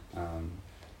there.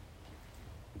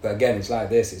 But again, it's like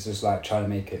this. It's just like trying to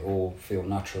make it all feel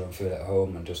natural and feel at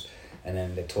home, and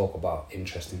then they talk about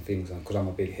interesting things. And because I'm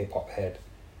a big hip hop head,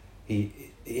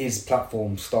 his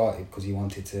platform started because he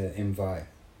wanted to invite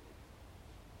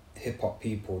hip hop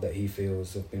people that he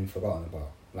feels have been forgotten about,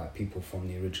 like people from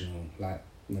the original, like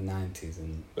the 90s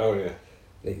and. Oh yeah.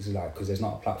 It's like, because there's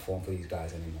not a platform for these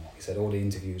guys anymore. He said all the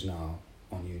interviews now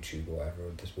on YouTube or whatever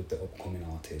are just with the upcoming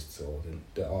artists or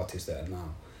the artists that are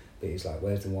now. But he's like,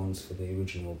 where's the ones for the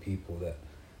original people that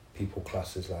people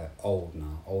class as like old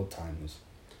now, old timers?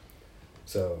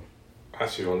 So.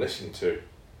 That's who I listen to.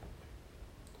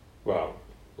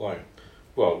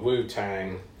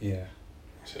 Wu-Tang. Yeah.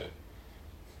 That's it.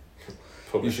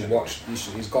 You should watch.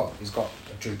 He's got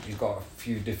a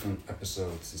few different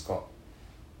episodes.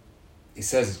 He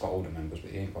says he's got older members,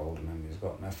 but he ain't got older members. He's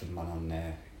got Method Man on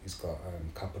there. He's got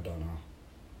Capadonna.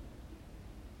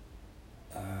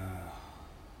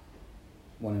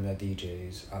 One of their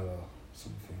DJs, Alo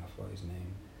something, I forgot his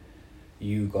name.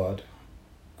 You God.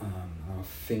 I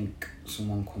think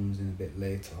someone comes in a bit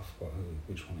later. I forgot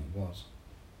which one it was.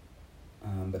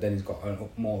 But then he's got that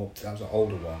was an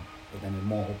older one. But then a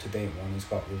more up to date one he's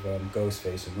got with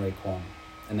Ghostface and Raekwon,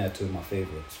 and they're two of my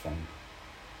favourites from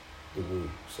the Wu.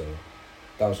 So.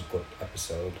 That was a good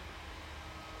episode.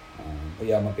 But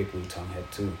yeah, I'm a big Wu-Tang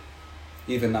head too.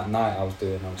 Even that night I was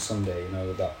doing on Sunday,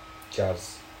 with that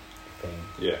jazz thing.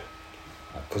 Yeah.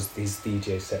 Because his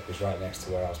DJ set was right next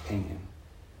to where I was painting.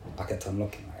 I kept on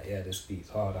looking like, yeah, this beat's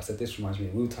hard. I said, this reminds me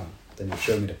of Wu-Tang. Then he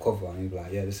showed me the cover and he'd be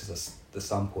like, yeah, this is the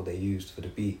sample they used for the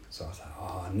beat. So I was like,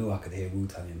 I knew I could hear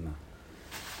Wu-Tang in that.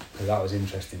 Because that was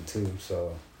interesting too.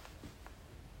 So,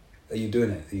 are you doing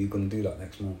it? Are you going to do that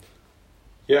next month?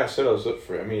 Yeah, I said I was up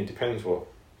for it. I mean, it depends what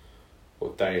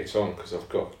day it's on, because I've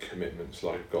got commitments.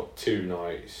 Like, I've got 2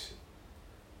 nights.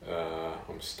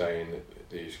 I'm staying at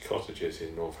these cottages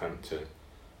in Northampton,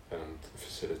 and I'm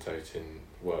facilitating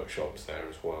workshops there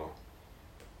as well.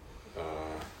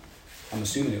 I'm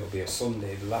assuming it'll be a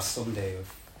Sunday, the last Sunday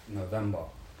of November.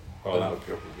 Oh, that would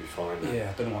probably be fine then.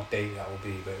 Yeah, I don't know what date that will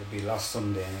be, but it'll be last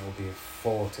Sunday and it'll be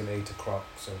 4 till 8 o'clock,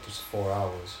 so just 4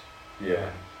 hours.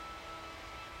 Yeah.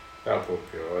 That'll probably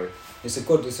be alright. It's a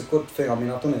good thing. I mean,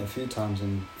 I've done it a few times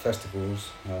in festivals.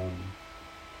 And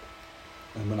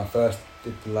when I first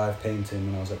did the live painting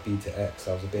when I was at B2X,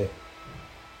 I was a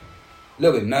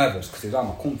little bit nervous because it was out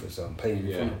of my comfort zone, playing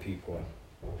in front of people.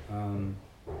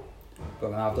 But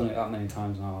when I've done it that many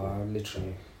times now,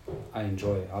 I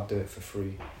enjoy it. I'll do it for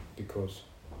free because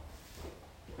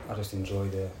I just enjoy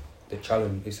the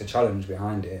challenge. It's a challenge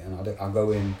behind it, and I go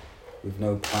in with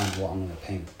no plan what I'm going to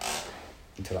paint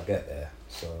until I get there.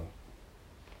 So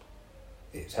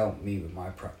it's helped me with my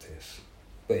practice.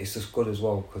 But it's just good as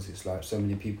well because it's like so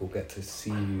many people get to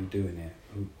see you doing it,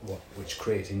 which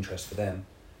creates interest for them.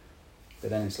 But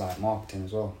then it's like marketing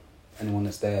as well. Anyone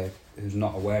that's there who's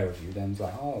not aware of you, then it's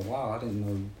like, oh wow, I don't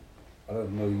know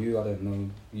you, I don't know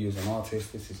you as an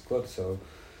artist, this is good. So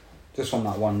just from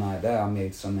that one night there, I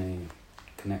made so many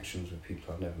connections with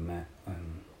people I've never met,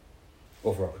 and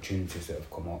other opportunities that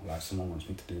have come up, like someone wants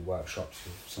me to do workshops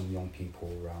with some young people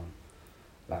around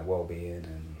like well-being,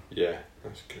 and yeah,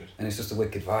 that's good. And it's just a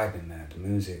wicked vibe in there. The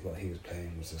music what he was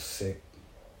playing was just sick.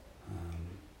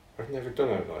 I've never done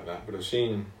it like that, but I've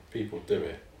seen people do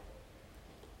it.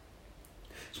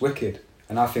 It's wicked,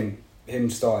 and I think him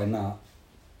starting that,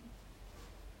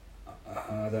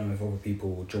 I don't know if other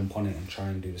people will jump on it and try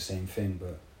and do the same thing,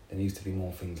 but there needs to be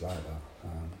more things like that.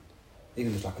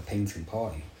 even just like a painting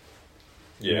party.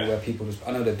 Yeah. You know, where people just,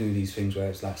 I know they do these things where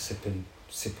it's like sipping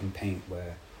paint,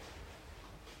 where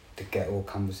they get all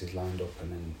canvases lined up,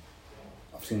 and then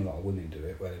I've seen a lot of women do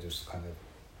it where they're just kind of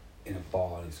in a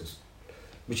bar and it's just,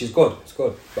 which is good, it's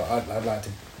good, but I'd like to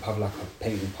have like a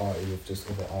painting party with just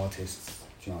other artists,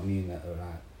 do you know what I mean, that are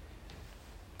like,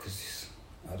 because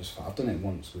I've done it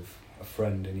once with a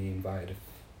friend, and he invited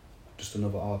just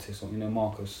another artist, you know,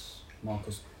 Marcus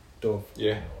Dove.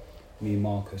 Yeah. Me,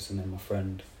 Marcus, and then my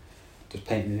friend, just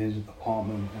painting in his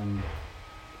apartment, and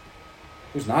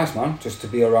it was nice, man, just to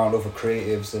be around other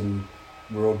creatives, and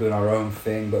we're all doing our own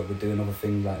thing, but we're doing other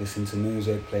things like listening to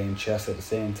music, playing chess at the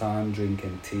same time,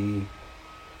 drinking tea.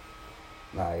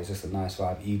 Like, it's just a nice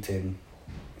vibe, eating,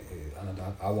 and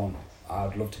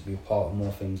I'd love to be a part of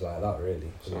more things like that,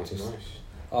 really. Sounds nice.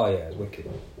 Oh yeah, it's wicked.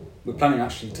 We're planning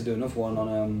actually to do another one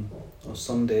on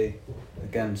Sunday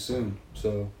again soon.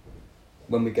 So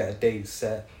when we get a date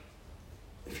set,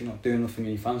 if you're not doing nothing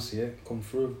and you fancy it, come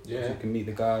through. Yeah. So you can meet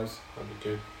the guys. That'd be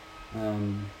good.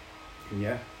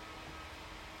 Yeah.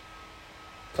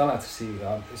 So I like to see,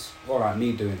 it's alright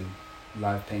me doing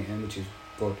live painting, which is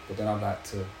good, but then I'd like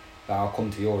to, I'll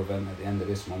come to your event at the end of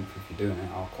this month if you're doing it.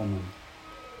 I'll come, and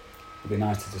it'd be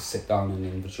nice to just sit down and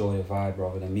enjoy the vibe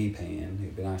rather than me painting.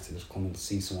 It'd be nice to just come and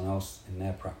see someone else in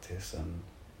their practice and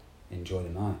enjoy the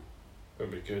night.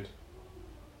 That'd be good.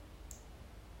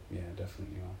 Yeah,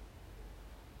 definitely.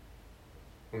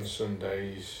 On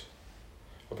Sundays,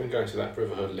 I've been going to that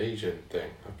Brotherhood Legion thing.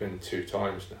 I've been 2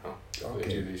 times now. Okay.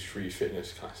 They do these free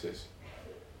fitness classes.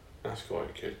 That's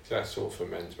quite good. That's all for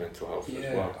men's mental health as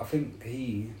Yeah, well. I think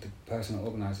the person that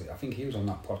organised it, I think he was on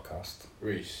that podcast.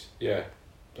 Reese, yeah.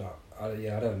 But I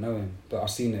don't know him, but I've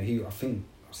seen that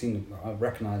I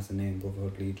recognise the name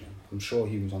Brotherhood Legion. I'm sure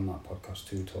he was on that podcast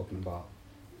too, talking about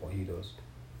what he does.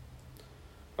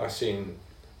 I think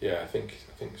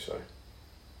so.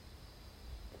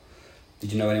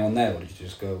 Did you know anyone there, or did you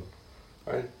just go?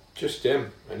 Just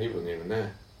him, and he wasn't even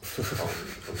there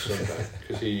on Sunday,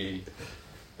 because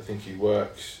I think he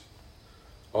works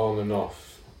on and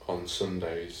off on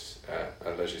Sundays at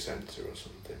a leisure centre or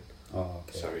something. Oh,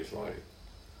 okay. So he's like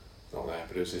not there,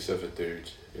 but there's this other dude,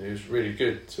 and he was really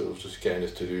good, sort of just getting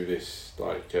us to do this,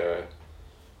 like, I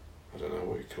don't know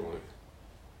what you call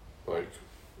it, like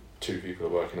 2 people are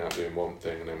working out doing one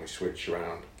thing and then we switch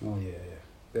around. Oh yeah.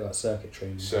 Bit like circuit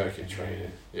training.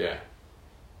 Yeah.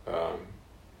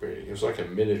 Really, it was like a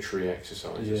military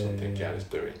exercise or something Gad was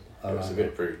doing. It was a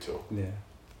bit brutal. Yeah.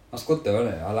 That's good though,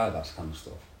 isn't it? I like that kind of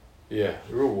stuff. Yeah,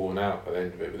 we're all worn out by the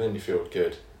end of it, but then you feel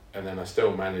good. And then I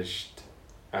still managed,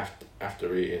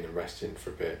 after eating and resting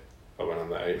for a bit, I went on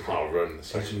that 8-mile run the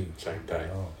same day.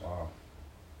 Oh, wow.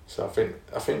 So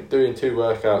I think doing 2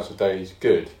 workouts a day is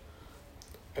good,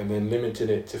 and then limiting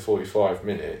it to 45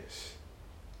 minutes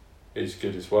is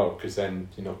good as well, because then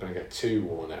you're not going to get too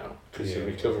worn out, because the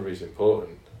recovery is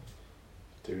important.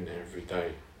 Doing it every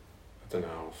day, I don't know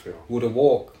how I feel. Would a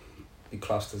walk be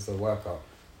classed as a workout?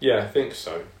 Yeah, I think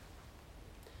so.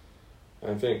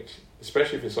 And I think,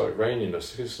 especially if it's like raining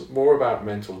us, it's more about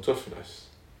mental toughness.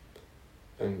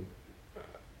 And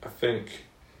I think,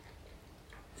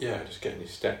 just getting your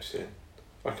steps in.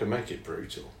 I can make it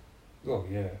brutal. Oh,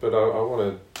 yeah. But I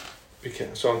want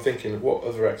to, so I'm thinking, what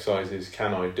other exercises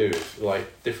can I do? If,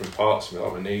 like, different parts of me,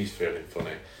 like my knees feeling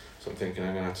funny. So I'm thinking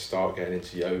I'm going to have to start getting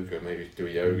into yoga, maybe do a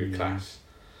yoga class.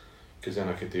 Because then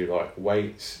I could do, like,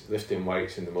 lifting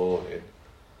weights in the morning.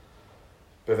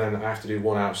 But then I have to do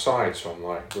one outside, so I'm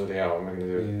like, bloody hell, I'm going to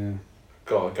do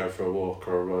gotta go for a walk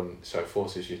or a run. So it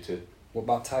forces you to... What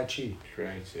about Tai Chi? Be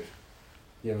creative.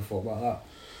 You ever thought about that?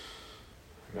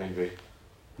 Maybe.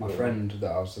 My friend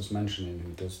that I was just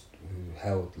mentioning, who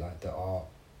held like the art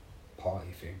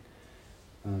party thing,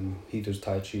 he does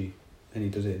Tai Chi, and he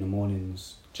does it in the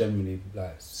mornings, generally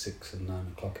like 6 and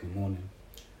 9 o'clock in the morning,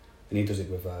 and he does it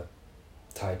with a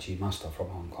Tai Chi master from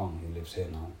Hong Kong who lives here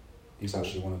now. He's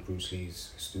actually one of Bruce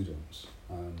Lee's students.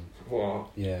 What?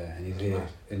 Yeah, and he's here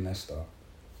in Leicester.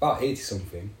 About 80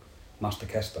 something, Master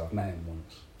Kester. I've met him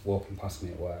once, walking past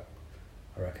me at work.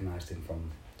 I recognised him from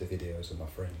the videos of my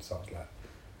friends, so I was like,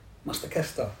 Master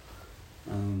Kester.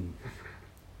 And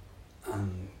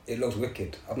it looks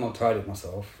wicked. I've not tried it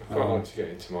myself. I quite like to get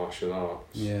into martial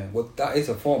arts. Yeah, well that is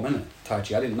a form, isn't it? Tai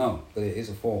Chi, I didn't know, but it is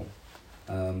a form.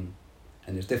 And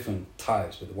there's different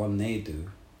types, but the one they do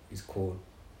is called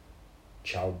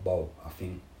Chow Bo, I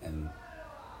think, and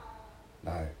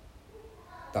like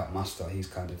that master, he's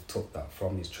kind of took that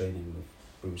from his training with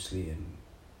Bruce Lee, and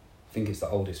I think it's the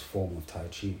oldest form of Tai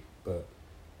Chi, but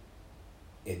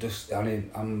it just, I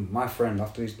mean, my friend,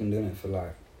 after he's been doing it for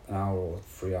like an hour or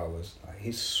 3 hours, like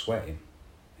he's sweating,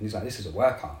 And he's like, this is a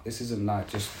workout. This isn't like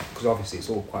just... Because obviously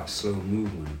it's all quite slow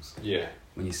movements. Yeah.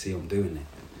 When you see him doing it.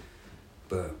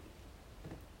 But,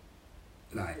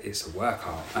 like, it's a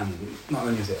workout. And not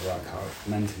only is it a workout,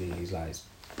 mentally he's like, it's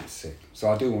sick. So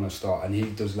I do want to start. And he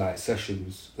does, like,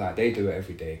 sessions. Like, they do it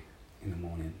every day in the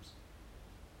mornings.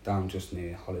 Down just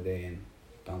near Holiday Inn.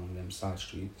 Down one of them side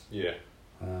streets. Yeah.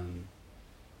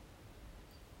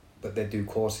 But they do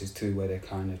courses too where they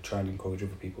kind of try and encourage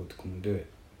other people to come and do it.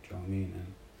 Do you know what I mean?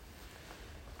 And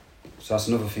so that's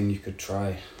another thing you could try.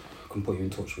 I can put you in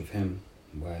touch with him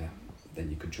where then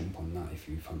you could jump on that if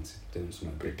you fancy doing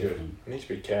something a bit different. You need to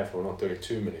be careful not doing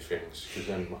too many things because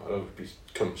then it'll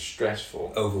become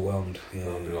stressful. Overwhelmed, yeah. And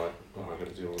I'll be like, oh, I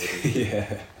got to do all this.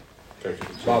 Yeah. Go to the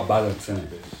gym. About balance,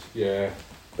 isn't it? Yeah.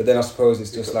 But then I suppose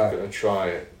it's just like... You've got to try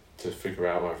it to figure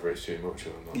out whether it's too much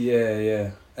or not. Yeah,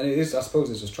 yeah. And it is, I suppose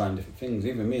it's just trying different things.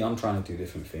 Even me, I'm trying to do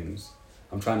different things.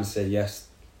 I'm trying to say yes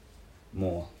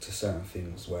more to certain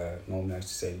things where normally I used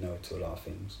to say no to a lot of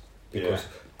things.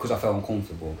 Because I felt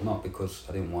uncomfortable, not because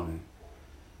I didn't want to.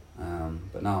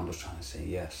 But now I'm just trying to say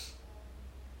yes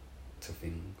to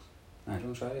things. Nah, do you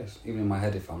want to try this? Even in my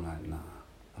head, if I'm like, nah,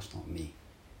 that's not me.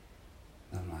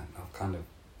 And I'm like, I've kind of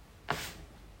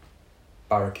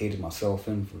barricaded myself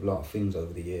in for a lot of things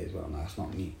over the years where I'm like, that's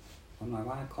not me. I'm like,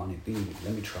 why can't it be me?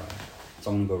 Let me try.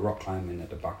 So I'm going to go rock climbing at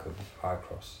the back of High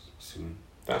Cross soon.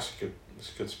 That's a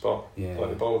good spot. Yeah. Like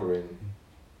the bouldering.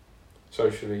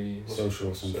 Social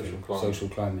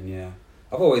climbing, yeah.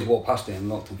 I've always walked past it and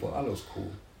looked and thought, that looks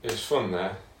cool. It's fun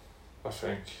there, I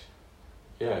think.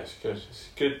 Yeah, it's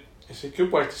good. It's a good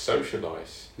way to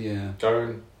socialise. Yeah.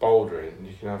 Going bouldering,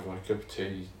 you can have like a cup of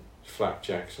tea,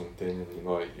 flapjack, something,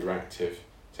 and you're active.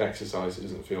 To exercise, it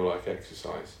doesn't feel like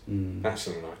exercise. That's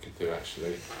something I could do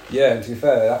actually. Yeah, and to be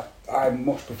fair, I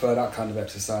much prefer that kind of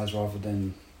exercise rather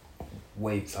than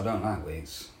weights. I don't like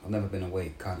weights. I've never been a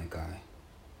weight kind of guy.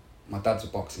 My dad's a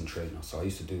boxing trainer, so I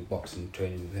used to do boxing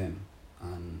training with him,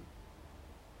 and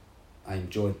I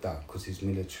enjoyed that because he's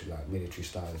military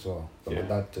style as well. But my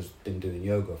dad has been doing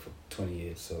yoga for 20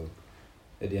 years, so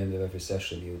at the end of every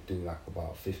session he would do like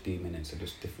about 15 minutes of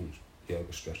just different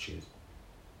yoga stretches.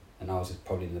 And I was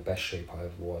probably in the best shape I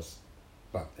ever was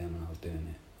back then when I was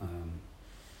doing it.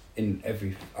 In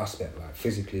every aspect, like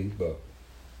physically, but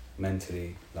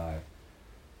mentally, like.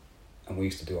 And we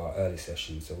used to do our early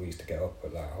sessions, so we used to get up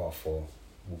at like 4:30.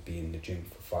 We'd be in the gym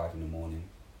for 5 in the morning.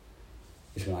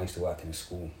 This is when I used to work in a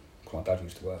school. My dad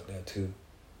used to work there too.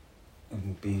 And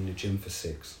we'd be in the gym for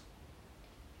 6.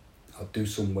 I'd do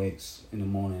some weights in the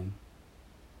morning,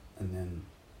 and then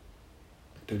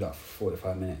do that for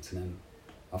 45 minutes, and then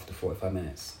after 45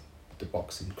 minutes, the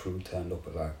boxing crew turned up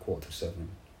at like 7:15.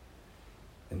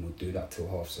 Then we'd do that till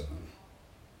 7:30,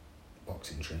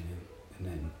 boxing training, and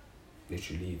then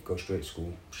literally leave, go straight to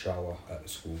school, shower at the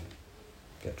school,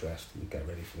 get dressed and get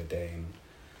ready for the day. And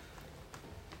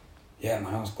yeah,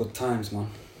 man, that was good times, man.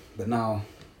 But now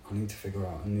I need to figure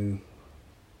out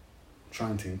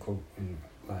trying to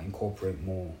incorporate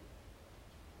more.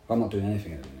 I'm not doing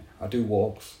anything at the minute. I do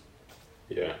walks.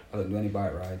 Yeah. I don't do any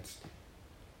bike rides.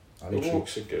 The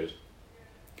walks are good.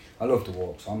 I love the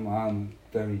walks. I'm a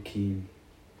very keen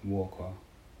walker.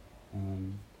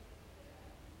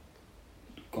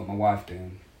 Got my wife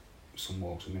doing some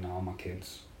walks with me now, my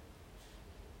kids.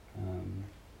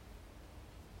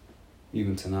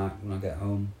 Even tonight when I get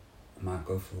home, I might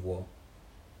go for a walk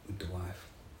with the wife,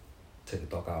 take the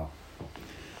dog out.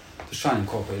 Just try and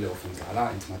incorporate little things like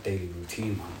that into my daily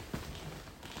routine, man.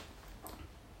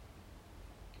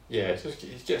 Yeah,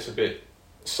 it gets a bit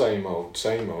same old,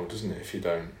 doesn't it, if you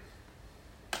don't.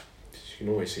 You can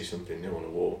always see something new on a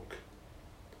walk.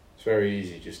 It's very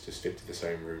easy just to stick to the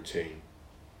same routine.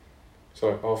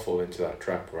 So I'll fall into that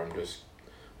trap where I'm just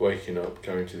waking up,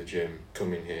 going to the gym,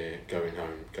 coming here, going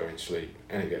home, going to sleep,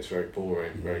 and it gets very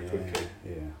boring very quickly.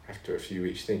 Yeah. After a few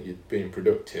weeks, you think you're being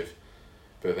productive,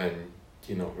 but then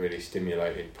you're not really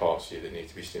stimulating parts of you that need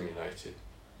to be stimulated.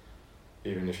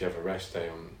 Even if you have a rest day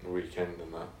on the weekend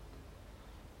and that.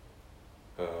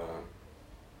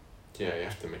 You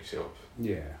have to mix it up.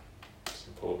 Yeah. It's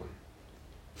important.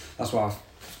 That's why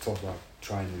I've talked about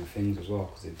trying new things as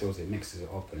well, because it mixes it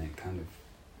up and it kind of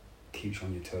keeps you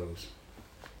on your toes.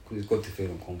 Because it's good to feel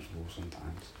uncomfortable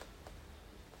sometimes,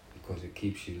 because it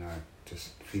keeps you like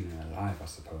just feeling alive, I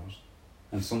suppose.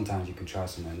 And sometimes you can try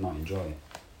something and not enjoy it.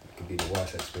 It could be the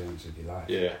worst experience of your life.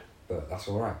 Yeah. But that's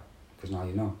alright, because now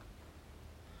you know.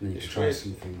 And then you can try weird.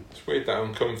 something. It's weird, that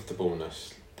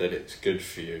uncomfortableness, that it's good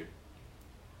for you.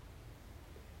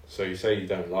 So you say you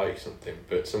don't like something,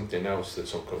 but something else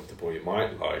that's uncomfortable you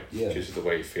might like because of the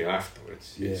way you feel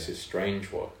afterwards. Yeah. It's a strange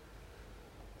one.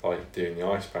 like doing the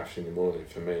ice bath in the morning.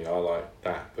 For me, I like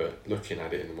that, but looking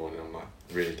at it in the morning, I'm like,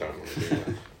 really don't want to do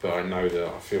that. But I know that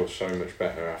I feel so much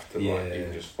better after like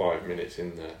even just 5 minutes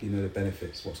in there. You know the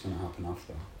benefits, what's going to happen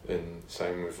after. And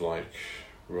same with like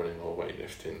running or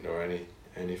weightlifting or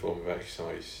any form of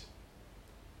exercise.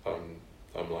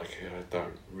 I'm like, I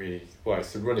don't really, well,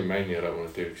 it's the running mainly I don't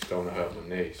want to do because I don't want to hurt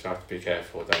my knee, so I have to be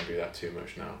careful I don't do that too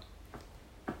much now.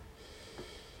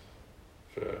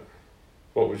 But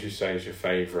what would you say is your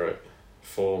favourite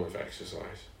form of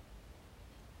exercise?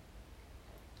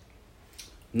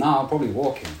 Now, probably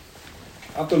walking.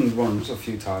 I've done runs a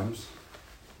few times.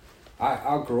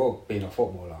 I grew up being a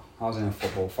footballer. I was in a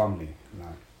football family. Like,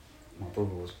 my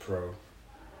brother was pro,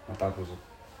 my dad was a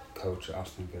coach at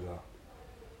Aston Villa,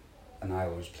 and I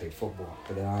always played football.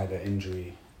 But then I had an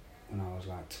injury when I was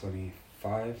like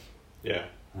 25. Yeah.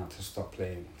 And I had to stop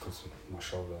playing because of my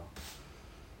shoulder.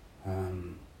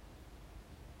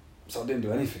 So I didn't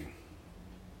do anything.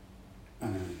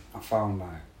 And then I found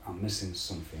like I'm missing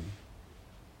something.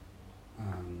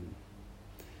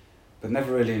 But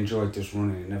never really enjoyed just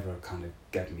running. It never kind of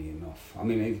get me enough. I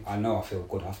mean, I know I feel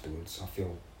good afterwards. I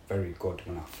feel very good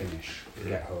when I finish,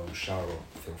 get home, shower up,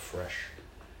 feel fresh.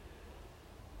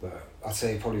 But I'd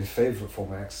say probably the favourite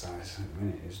form of exercise at the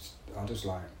minute is I just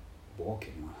like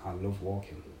walking, man. I love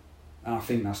walking. And I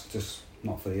think that's just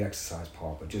not for the exercise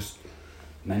part, but just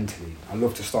mentally. I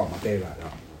love to start my day like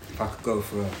that. If I could go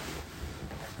for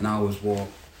an hour's walk.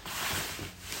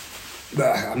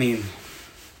 But I mean,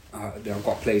 I've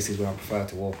got places where I prefer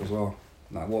to walk as well.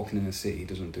 Like walking in the city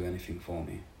doesn't do anything for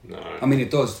me. No. I mean, it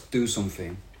does do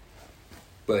something,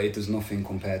 but it does nothing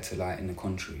compared to like in the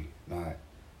country. Like,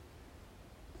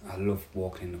 I love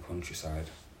walking in the countryside.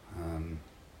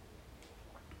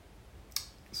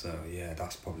 So yeah,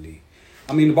 that's probably.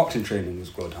 I mean, the boxing training was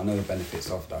good. I know the benefits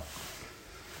of that.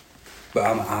 But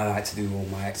I like to do all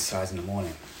my exercise in the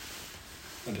morning,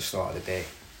 at the start of the day.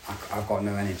 I've got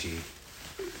no energy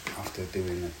after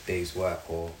doing a day's work,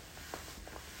 or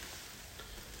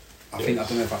I don't know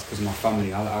if that's because of my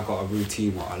family. I got a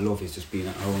routine. What I love is just being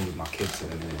at home with my kids at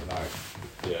the minute, like.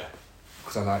 Yeah.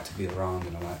 Because I like to be around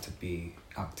and I like to be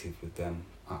active with them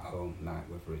at home, like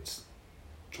whether it's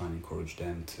trying to encourage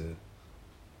them to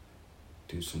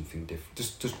do something different,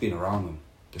 just being around them,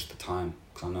 just the time.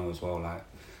 Because I know as well, like,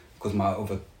 because my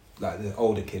other, like the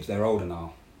older kids, they're older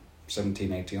now,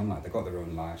 17, 18, I'm like, they've got their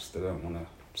own lives, they don't want to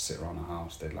sit around the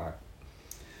house, they like,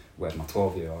 whereas my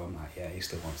 12-year-old, I'm like, yeah, he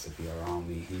still wants to be around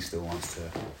me, he still wants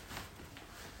to,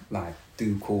 like,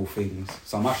 do cool things.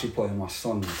 So I'm actually putting my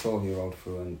son, the 12-year-old,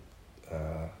 through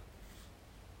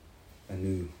a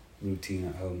new routine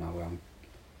at home now, where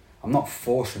I'm not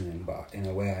forcing him, but in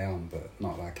a way I am, but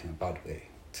not like in a bad way,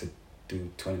 to do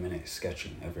 20 minutes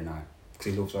sketching every night,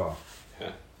 because he loves art.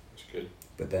 Yeah, that's good.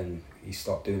 But then he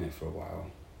stopped doing it for a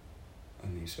while,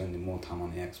 and he's spending more time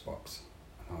on the Xbox.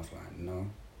 And I was like, no,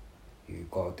 you've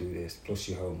got to do this, plus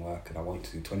your homework, and I want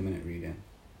you to do 20-minute reading.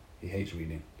 He hates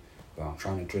reading, but I'm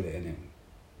trying to drill it in him,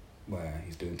 where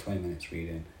he's doing 20 minutes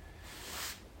reading,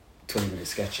 20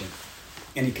 minutes sketching,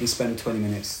 and he can spend 20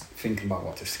 minutes thinking about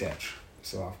what to sketch.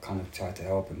 So I've kind of tried to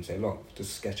help him, say, look,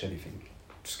 just sketch anything.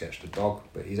 Sketch the dog,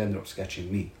 but he's ended up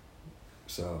sketching me.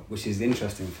 So, which is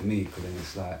interesting for me, because then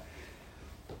it's like,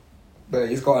 but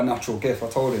he's got a natural gift. I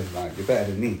told him, like, you're better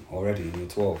than me already, and you're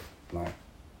 12. Like,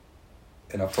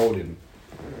 and I've told him,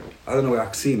 I don't know where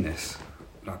I've seen this,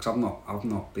 like, cause I've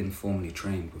not been formally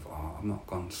trained with art. I've not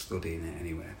gone studying it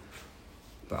anywhere.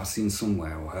 But I've seen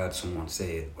somewhere or heard someone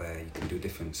say it, where you can do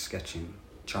different sketching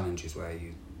challenges where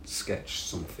you sketch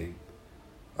something.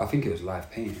 I think it was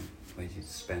live painting, where you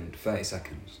spend 30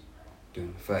 seconds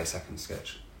doing a 30-second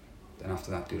sketch. Then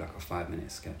after that, do like a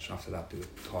 5-minute sketch. After that, do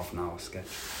a half-an-hour sketch.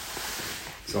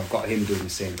 So I've got him doing the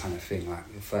same kind of thing, like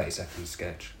a 30-second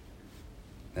sketch,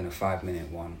 then a 5-minute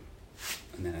one,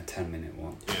 and then a 10-minute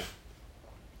one. Yeah.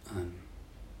 And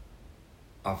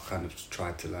I've kind of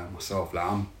tried to learn myself. Like,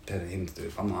 I'm telling him to do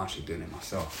it, but I'm not actually doing it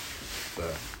myself.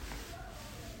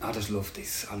 But I just love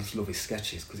this. I just love his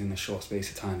sketches, because in a short space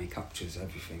of time, he captures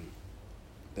everything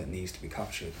that needs to be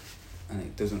captured. And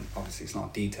it doesn't, obviously, it's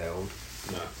not detailed.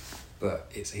 No.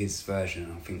 But it's his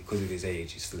version. I think because of his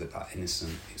age, he's still that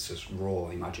innocent. It's just raw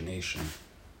imagination.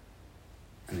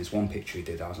 And there's one picture he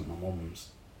did, I was at my mum's,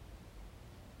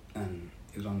 and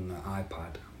it was on the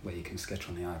iPad, where you can sketch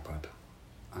on the iPad.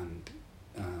 And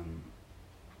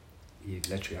he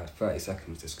literally had 30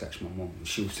 seconds to sketch my mum. And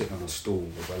she was sitting on a stool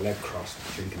with her leg crossed,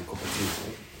 drinking a cup of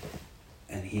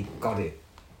tea. And he got it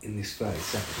in this 30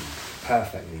 seconds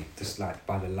perfectly, just like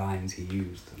by the lines he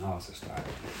used. And I was just like,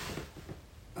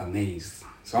 amazed.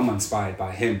 So I'm inspired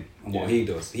by him and what Yeah. he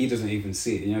does. He doesn't even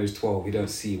see it. You know, he's 12. He don't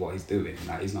see what he's doing.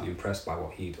 Like, he's not impressed by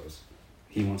what he does.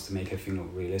 He wants to make everything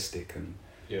look realistic and.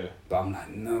 Yeah. But I'm like,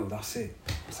 no, that's it.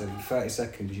 So in 30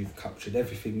 seconds, you've captured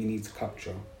everything you need to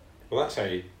capture. Well, that's how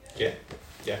you get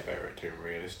better at doing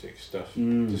realistic stuff.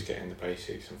 Mm. Just getting the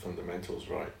basics and fundamentals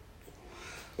right.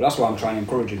 But that's what I'm trying to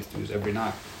encourage him to do is every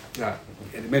night. Like,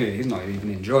 at the minute, he's not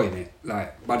even enjoying it.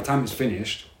 Like, by the time it's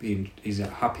finished, he's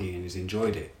happy and he's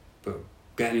enjoyed it. But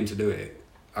getting him to do it,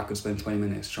 I could spend 20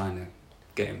 minutes trying to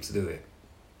get him to do it.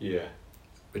 Yeah.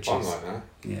 Which I'm is, like that.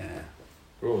 yeah.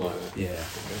 We're all like that. Yeah.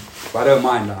 Okay. But I don't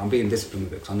mind that. I'm being disciplined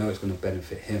with it because I know it's going to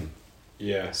benefit him.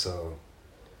 Yeah. So,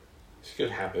 It's a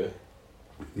good habit.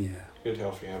 yeah. Good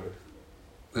healthy habit.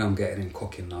 And I'm getting him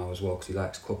cooking now as well because he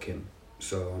likes cooking.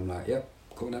 So I'm like, yep,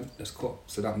 cook then, let's cook.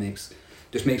 So that makes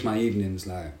my evenings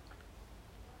like,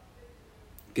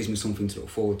 gives me something to look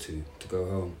forward to go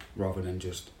home rather than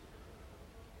just,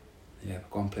 yeah,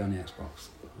 go and play on the Xbox.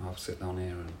 I'll sit down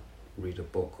here and read a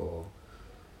book or,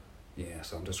 yeah,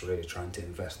 so I'm just really trying to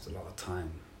invest a lot of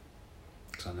time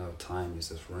because I know time is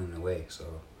just running away. So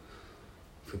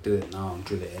if we do it now and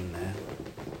drill it in there,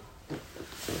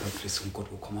 hopefully some good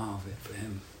will come out of it for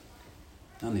him.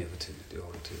 And the other two, the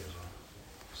older two as well.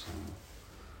 So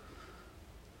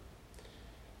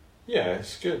Yeah,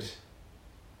 it's good.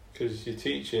 Because you're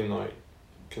teaching like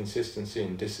consistency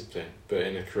and discipline, but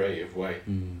in a creative way.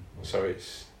 So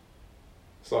it's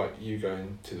like you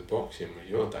going to the boxing with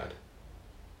your dad,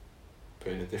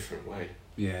 but in a different way.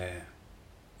 yeah,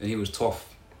 and he was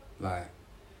tough. Like,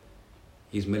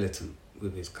 he's militant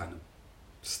with his kind of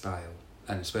style,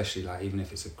 and especially like even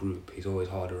if it's a group, he's always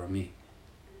harder on me,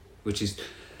 which is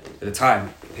at the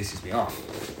time it pisses me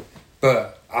off.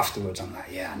 But afterwards, I'm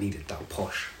like, yeah, I needed that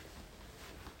push.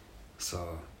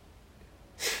 So,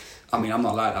 I mean, I'm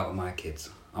not like that with my kids.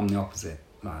 I'm the opposite.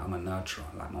 Like, I'm a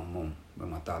nurturer, like my mum, but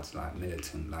my dad's like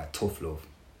militant, like tough love.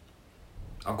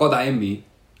 I've got that in me,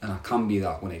 and I can be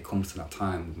that when it comes to that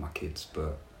time with my kids,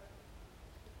 but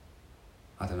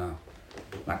I don't know.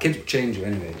 Like, kids will change you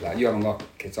anyway. Like, you haven't got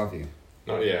kids, have you?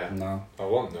 Not yet. No. I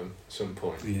want them at some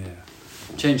point. Yeah.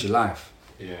 Change your life.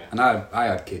 Yeah. And I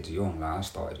had kids young. Like, I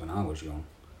started when I was young,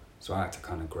 so I had to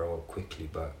kind of grow up quickly.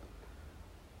 But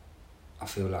I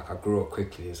feel like I grew up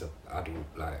quickly as an adult,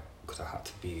 like, because I had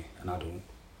to be an adult.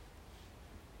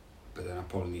 But then I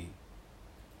probably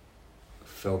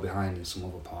fell behind in some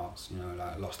other parts. You know,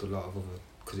 like lost a lot of other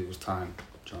because it was time.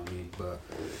 Do you know what I mean? But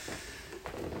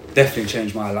definitely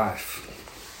changed my life.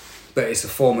 But it's a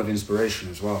form of inspiration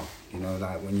as well. You know,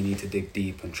 like when you need to dig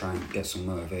deep and try and get some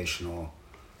motivation or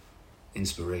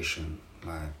inspiration,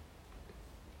 like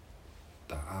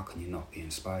that. How can you not be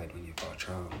inspired when you've got a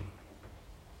child?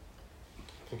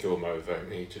 I think it will motivate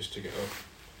me just to get up.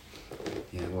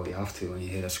 Yeah, well, you have to when you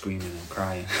hear her screaming and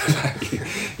crying.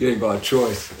 You ain't got a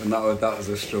choice, and that was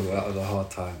a struggle. That was a hard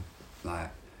time. Like,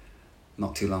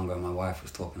 not too long ago, my wife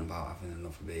was talking about having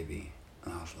another baby,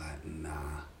 and I was like,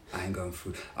 nah, I ain't going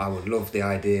through. I would love the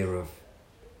idea of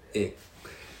it.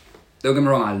 Don't get me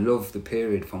wrong, I love the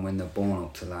period from when they're born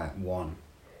up to like 1.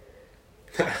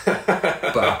 But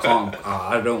I can't.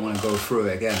 I don't want to go through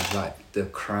it again. Like the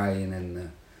crying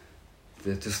and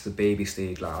the just the baby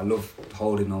stage. Like, I love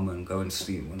holding them and going to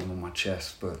sleep when I'm on my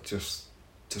chest, but just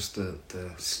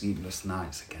the sleepless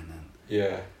nights again.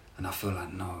 And I feel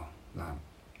like, no, like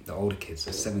the older kids,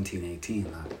 they're 17,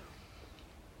 18. Like,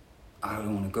 I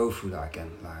don't want to go through that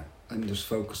again. Like, let me just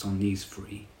focus on these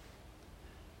 3.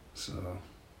 So,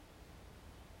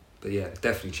 but yeah, it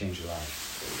definitely changed your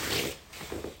life.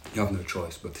 You have no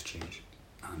choice but to change,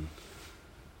 and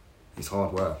it's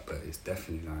hard work, but it's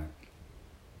definitely like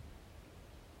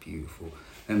beautiful.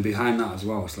 And behind that as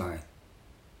well, it's like,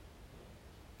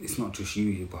 it's not just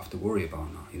you have to worry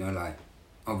about now, you know, like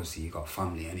obviously you got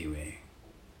family anyway,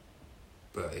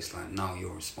 but it's like now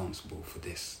you're responsible for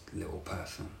this little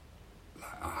person.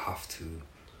 Like, I have to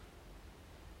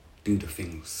do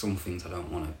some things I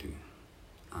don't want to do.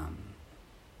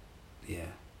 Yeah,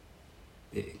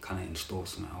 it kind of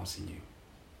installs something else in you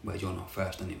where you're not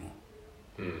first anymore.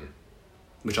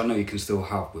 Which I know you can still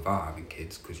have without having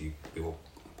kids, because we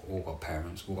all got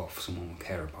parents, we all got someone we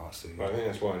care about. So Well, I think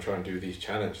that's why I try and do these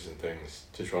challenges and things,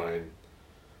 to try and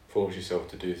force yourself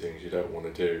to do things you don't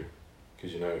want to do,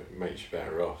 because you know it makes you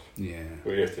better off. Yeah.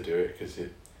 Well, you have to do it because you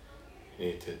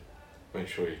need to make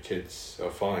sure your kids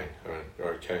are fine,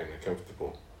 are okay and they're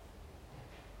comfortable.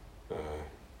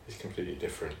 It's completely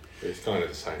different, but it's kind of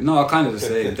the same. No, kind of the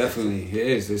same, definitely. It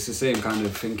is. It's the same kind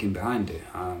of thinking behind it.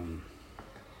 So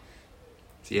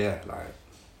yeah, like,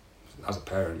 as a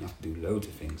parent, you have to do loads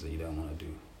of things that you don't want to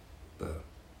do. But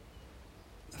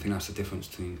I think that's the difference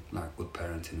between like good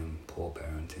parenting and poor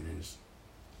parenting is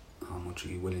how much are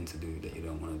you willing to do that you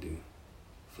don't want to do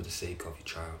for the sake of your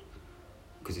child.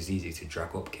 Because it's easy to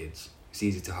drag up kids. It's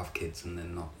easy to have kids and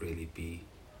then not really be...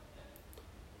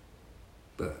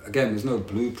 But again, there's no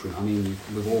blueprint. I mean,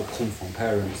 we've all come from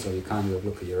parents, so you kind of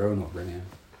look at your own upbringing.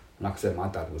 And like I said, my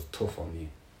dad was tough on me.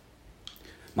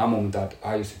 My mum and dad,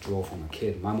 I used to draw from a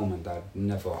kid. My mum and dad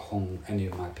never hung any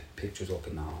of my pictures up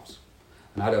in the house.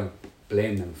 And I don't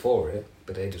blame them for it,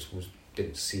 but they just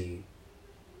didn't see,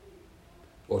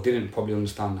 or didn't probably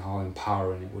understand how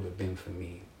empowering it would have been for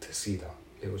me to see that.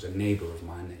 It was a neighbour of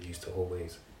mine that used to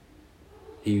always...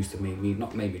 He used to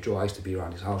not make me draw, I used to be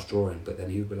around his house drawing, but then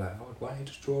he would be like, oh, why don't you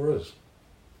just draw us?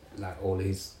 Like all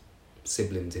his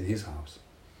siblings in his house.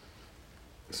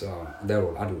 So they're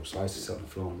all adults, so I used to sit on the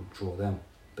floor and draw them.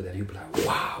 But then he'd be like,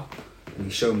 wow! And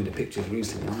he showed me the pictures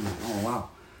recently, and I'm like, oh wow.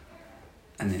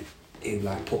 And then he'd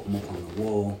like put them up on the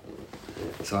wall.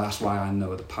 So that's why I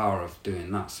know the power of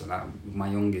doing that. So like my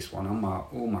youngest one,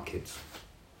 all my kids,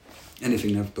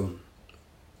 anything they've done,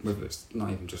 whether it's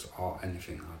not even just art,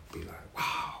 anything, I'd be like,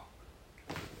 wow,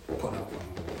 put that up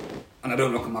on the wall. And I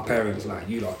don't look at my parents like,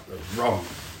 you lot are wrong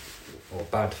or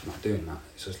bad for not doing that.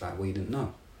 It's just like, well, you didn't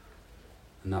know.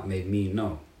 And that made me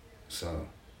know. So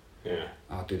yeah,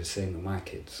 I'll do the same with my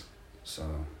kids. So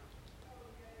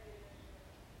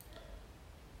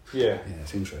yeah,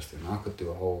 it's interesting. I could do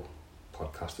a whole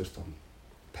podcast just on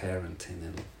parenting,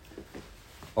 and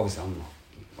obviously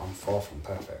I'm far from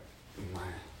perfect.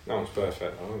 No one's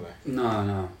perfect, are they?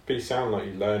 No. But you sound like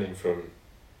you're learning from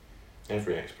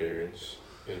every experience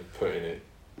and putting it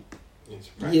into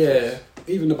practice. Yeah,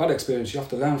 even the bad experience, you have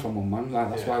to learn from them, man.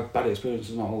 Like that's why bad experience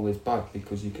is not always bad,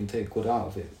 because you can take good out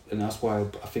of it. And that's why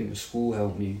I think the school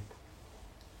helped me,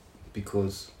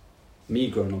 because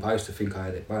me growing up, I used to think I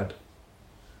had it bad.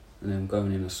 And then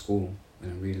going into school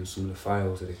and reading some of the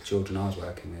files of the children I was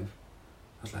working with,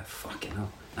 I was like, fucking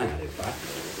hell, I had it bad.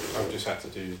 I've just had to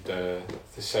do the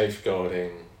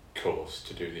safeguarding course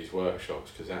to do these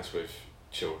workshops, because that's with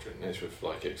children, it's with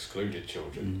like excluded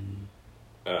children.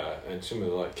 And some of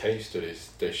the like case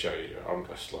studies they show you, I'm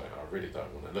just like, I really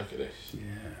don't want to look at this. Yeah.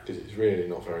 Because it's really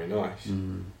not very nice.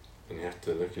 And you have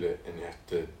to look at it and you have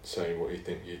to say what you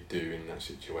think you'd do in that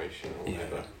situation or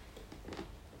whatever.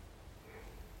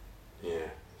 Yeah,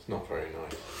 it's not very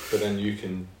nice. But then you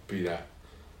can be that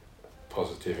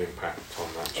positive impact on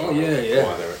that child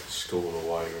while they're at school or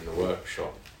while you're in the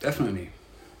workshop. Definitely.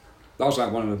 That was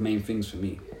like one of the main things for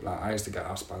me. Like I used to get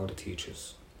asked by other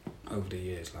teachers over the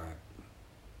years, like,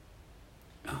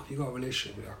 how have you got a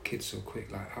relationship with our kid so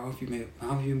quick? Like, how have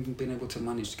you been able to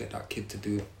manage to get that kid to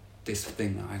do this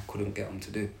thing that I couldn't get them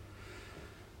to do?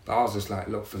 But I was just like,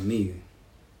 look, for me,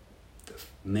 the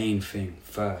main thing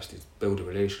first is build a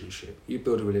relationship. You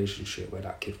build a relationship where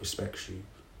that kid respects you,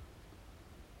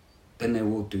 then they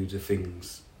will do the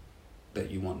things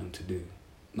that you want them to do.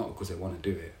 Not because they want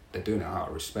to do it. They're doing it out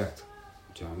of respect.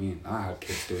 Do you know what I mean? I had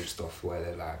kids doing stuff where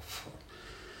they're like,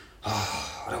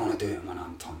 oh, I don't want to do it, man,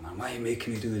 Anton, man. Why are you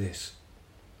making me do this?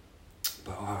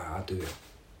 But alright, I'll do it.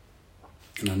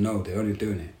 And I know they're only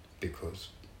doing it because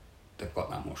they've got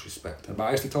that much respect. But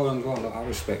I used to tell them, oh, look, I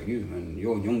respect you, and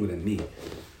you're younger than me,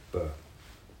 but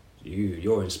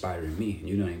you're inspiring me, and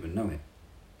you don't even know it.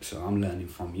 So I'm learning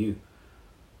from you.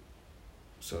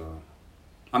 So,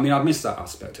 I mean, I missed that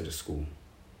aspect of the school.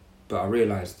 But I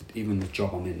realised that even the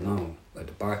job I'm in now, at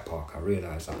the bike park, I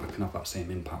realised that I can have that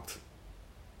same impact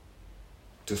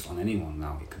just on anyone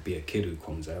now. It could be a kid who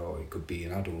comes there, or it could be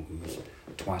an adult who's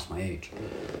twice my age.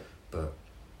 But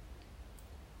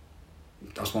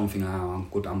that's one thing I'm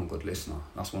a good listener.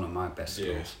 That's one of my best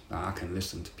skills. That I can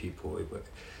listen to people,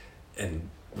 and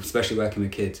especially working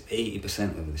with kids,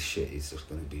 80% of the shit is just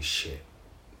going to be shit.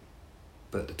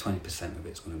 But the 20% of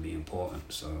it's going to be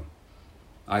important. So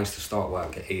I used to start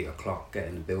work at 8 o'clock, get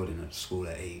in the building at school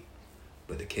at 8.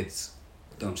 But the kids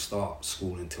don't start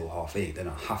school until 8:30. They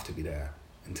don't have to be there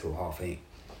until 8:30.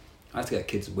 I used to get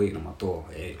kids waiting on my door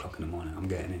at 8 o'clock in the morning. I'm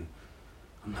getting in.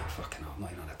 I'm like, fucking hell, I'm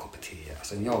not even had a cup of tea yet. I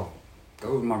said, yo,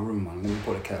 go in my room, man. Let me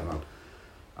put the kettle on.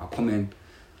 I'll come in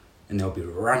and they'll be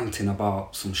ranting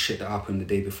about some shit that happened the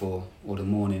day before or the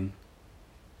morning.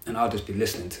 And I'll just be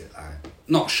listening to it, like,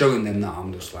 not showing them that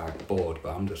I'm just like bored,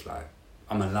 but I'm just like,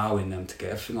 I'm allowing them to get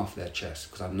everything off their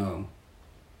chest, because I know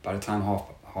by the time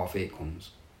 8:30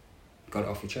 comes, you got it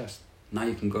off your chest. Now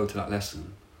you can go to that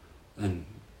lesson and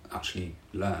actually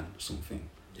learn something.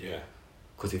 Yeah.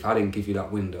 Because if I didn't give you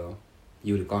that window,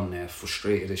 you would have gone there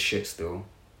frustrated as shit still,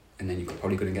 and then you're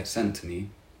probably going to get sent to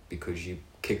me because you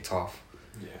kicked off.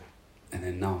 Yeah. And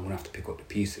then now I'm gonna have to pick up the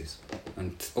pieces.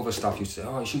 And other staff used to say,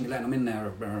 oh, you shouldn't be letting them in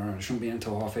there, you shouldn't be in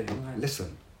until 8:30. I'm like,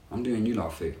 listen, I'm doing you lot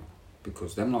a favour,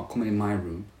 because them not coming in my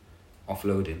room,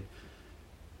 offloading,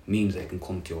 means they can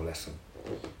come to your lesson.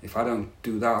 If I don't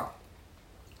do that,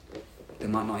 they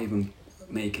might not even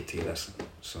make it to your lesson.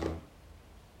 So,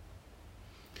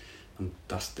 and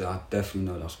I definitely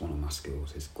know that's one of my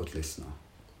skills, is good listener.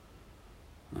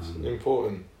 It's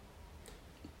important.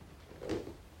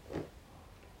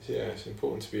 Yeah, it's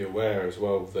important to be aware as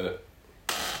well that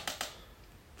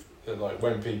like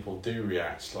when people do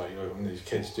react, like when these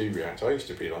kids do react, I used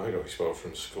to be like, I got expelled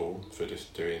from school for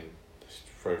just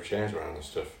throw chairs around and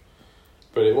stuff.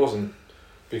 But it wasn't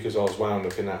because I was wound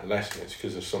up in that lesson, it's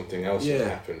because of something else that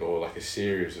happened, or like a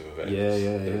series of events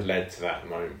that led to that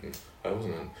moment. I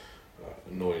wasn't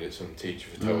annoyed at some teacher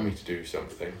for telling me to do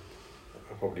something.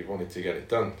 I probably wanted to get it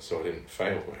done so I didn't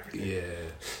fail or everything.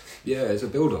 Yeah, it's a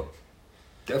build-up.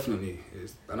 Definitely.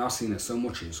 And I've seen it so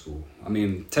much in school. I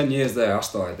mean, 10 years there, I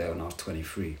started there when I was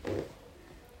 23.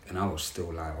 And I was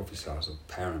still like, obviously I was a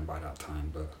parent by that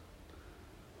time, but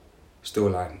still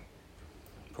like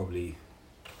probably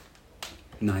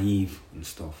naive and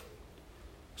stuff.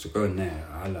 So going there,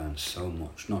 I learned so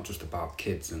much, not just about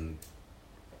kids and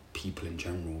people in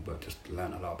general, but just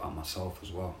learn a lot about myself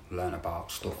as well. Learn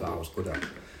about stuff that I was good at.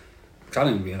 Because I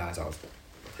didn't realise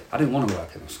I didn't want to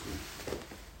work in a school.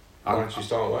 Why did you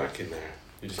start working there?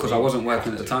 Because I wasn't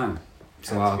working at the time.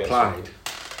 So I applied.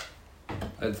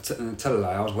 Tell a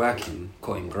lie, I was working,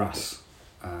 cutting grass.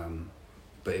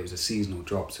 But it was a seasonal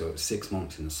job, so it was 6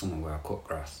 months in the summer where I cut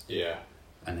grass. Yeah.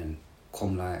 And then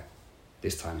come like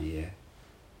this time of year,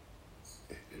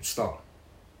 it stopped.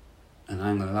 And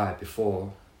I ain't gonna lie,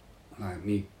 before, like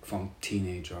me from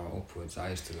teenager upwards,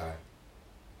 I used to like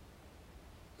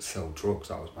sell drugs.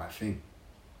 That was my thing.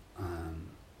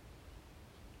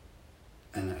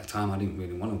 And at the time I didn't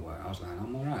really want to work. I was like,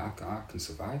 I'm alright, I can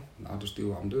survive. I'll just do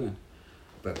what I'm doing.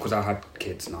 But because I had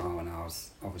kids now and I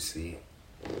was obviously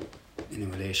in a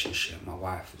relationship, my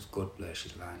wife was good, but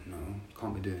she's like, no, you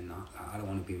can't be doing that. Like, I don't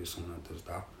want to be with someone that does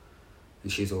that.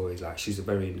 And she's always like, she's a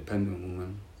very independent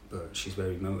woman, but she's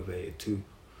very motivated too.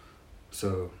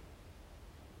 So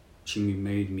she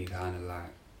made me kind of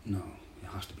like, no, it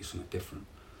has to be something different.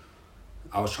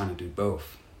 I was trying to do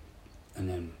both. And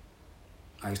then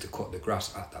I used to cut the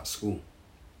grass at that school.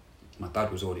 My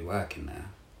dad was already working there,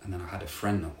 and then I had a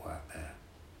friend that worked there.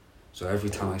 So every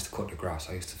time I used to cut the grass,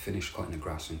 I used to finish cutting the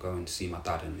grass and go and see my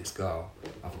dad and this girl,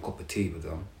 have a cup of tea with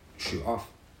them, shoot off.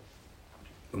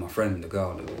 But my friend, the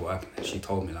girl that was working there, she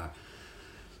told me like,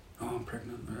 oh, I'm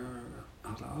pregnant.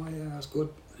 I was like, oh yeah, that's good.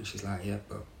 And she's like, yeah,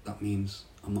 but that means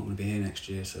I'm not going to be here next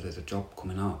year, so there's a job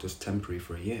coming out, just temporary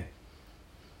for a year.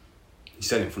 He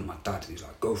said it in front of my dad, and he's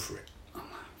like, go for it. I'm like,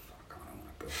 fuck, I don't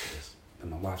want to go for this.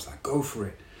 And my wife's like, go for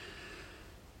it.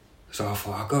 So I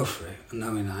thought, I'll go for it,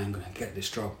 knowing I ain't going to get this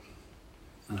job.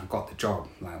 And I got the job,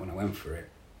 like, when I went for it.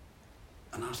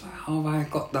 And I was like, how have I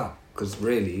got that? Because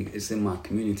really, it's in my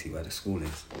community where the school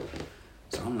is.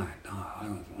 So I'm like, nah, I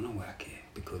don't even want to work here,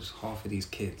 because half of these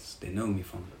kids, they know me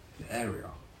from the area.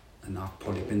 And I've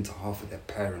probably been to half of their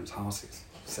parents' houses,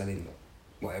 selling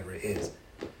whatever it is.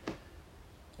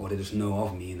 Or they just know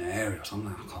of me in the area. So I'm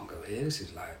like, I can't go here, this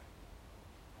is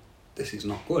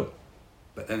not good.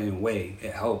 But then in a way,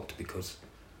 it helped, because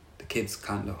the kids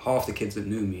half the kids that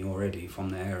knew me already from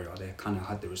the area, they kind of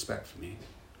had the respect for me.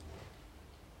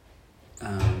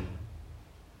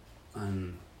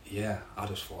 And yeah, I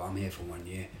just thought, I'm here for 1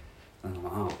 year. And I'm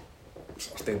out.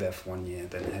 So I stayed there for 1 year.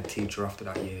 Then the head teacher after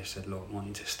that year said, look, I want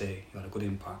you to stay. You had a good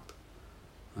impact.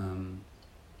 I'm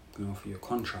going to offer you a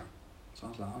contract. So I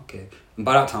was like, okay. And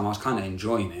by that time, I was kind of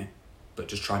enjoying it, but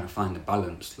just trying to find the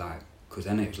balance, like, because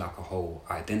then it was like a whole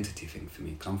identity thing for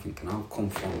me. Because I'm thinking, I've come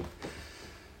from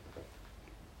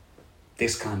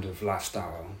this kind of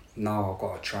lifestyle. Now I've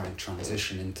got to try and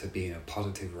transition into being a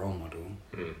positive role model.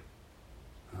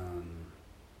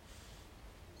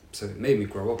 So it made me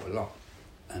grow up a lot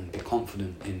and be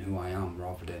confident in who I am,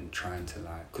 rather than trying to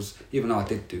like, because even though I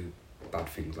did do bad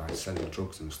things like selling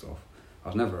drugs and stuff, I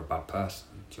was never a bad person,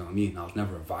 do you know what I mean? I was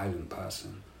never a violent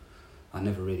person. I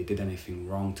never really did anything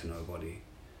wrong to nobody.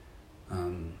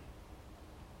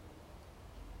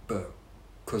 But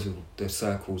because of the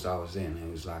circles I was in, it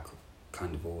was like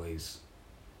kind of always...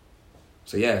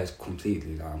 So yeah, it's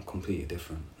completely, like, I'm completely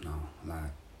different now,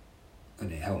 like,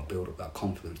 and it helped build up that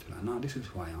confidence to be like, no, this is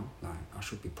who I am. Like, I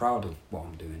should be proud of what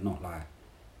I'm doing, not like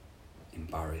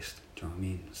embarrassed. Do you know what I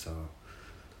mean? So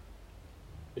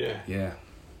yeah.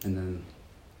 And then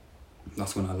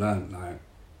that's when I learned, like,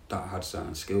 that had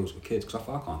certain skills with kids, because I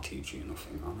thought, I can't teach you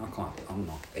nothing, man. I'm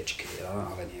not educated, I don't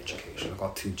have any education, I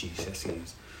got 2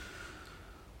 GCSEs.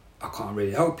 I can't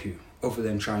really help you, other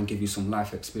than try and give you some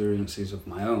life experiences of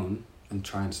my own, and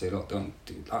try and say, look, don't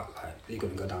do that, like, you're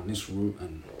going to go down this route,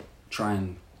 and try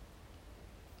and,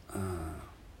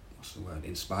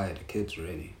 inspire the kids,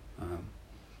 really.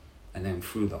 And then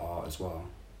through the art as well,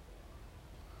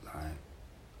 like,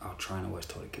 I'll try and always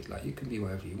tell the kids, like, you can be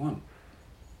whatever you want.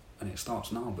 And it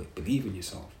starts now, but believe in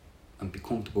yourself and be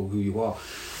comfortable who you are.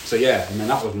 So yeah, I mean,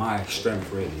 that was my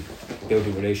strength, really,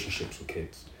 building relationships with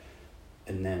kids,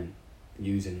 and then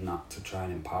using that to try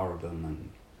and empower them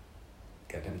and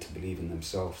get them to believe in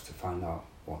themselves, to find out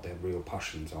what their real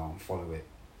passions are and follow it.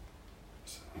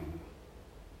 So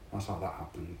that's how that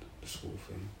happened, the school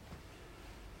thing.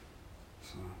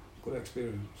 So good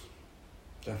experience.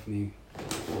 Definitely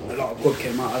a lot of good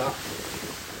came out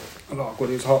of that. A lot of good.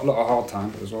 It was a lot of hard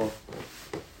times as well.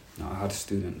 I had a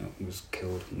student that was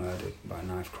killed, murdered by a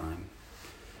knife crime,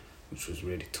 which was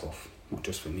really tough, not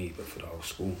just for me but for the whole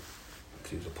school,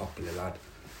 because he was a popular lad,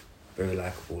 very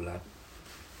likeable lad.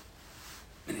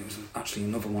 And it was actually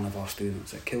another one of our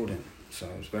students that killed him. So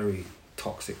it was a very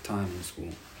toxic time in school,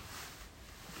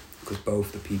 because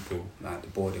both the people, like the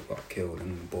boy that got killed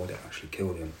and the boy that actually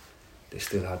killed him, they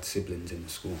still had siblings in the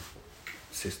school,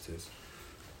 sisters.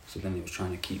 So then he was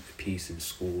trying to keep the peace in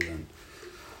school and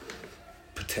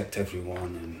protect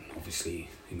everyone, and obviously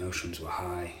emotions were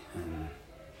high and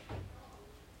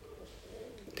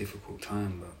difficult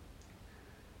time, but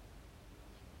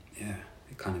yeah,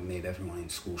 it kind of made everyone in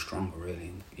school stronger, really,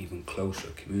 and even closer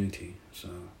community. So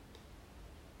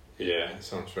yeah, it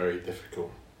sounds very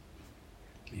difficult.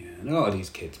 Yeah, and a lot of these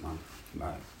kids, man,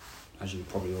 like, as you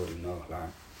probably already know, like,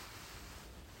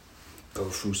 go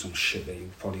through some shit that you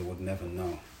probably would never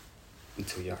know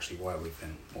until you actually work with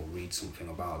them or read something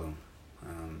about them.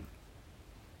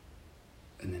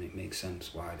 And then it makes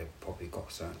sense why they've probably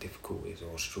got certain difficulties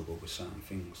or struggle with certain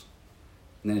things.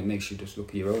 And then it makes you just look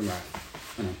at your own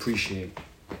life and appreciate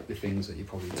the things that you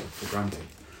probably took for granted.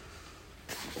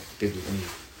 Did with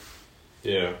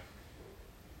me. Yeah.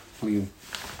 I mean,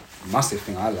 the massive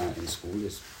thing I learned in school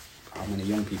is how many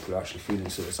young people are actually feeling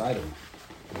suicidal.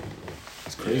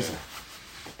 It's crazy. Yeah.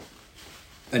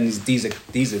 And these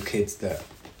are kids that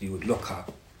you would look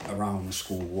at around the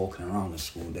school, walking around the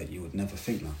school, that you would never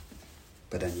think that.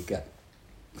 But then you get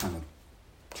kind of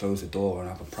close the door and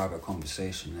have a private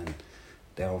conversation, and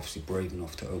they're obviously brave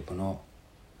enough to open up.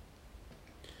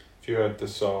 If you heard the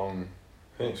song,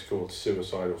 I think it's called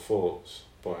Suicidal Thoughts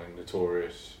by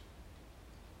Notorious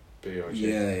B.I.G.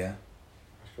 Yeah.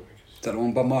 Is that the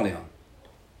one Bob Marley on?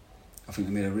 I think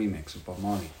they made a remix of Bob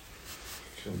Marley.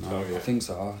 I think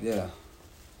so, yeah.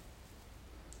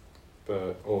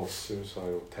 But, or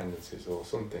suicidal tendencies or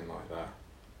something like that.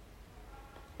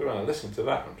 But when I listen to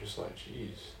that, I'm just like,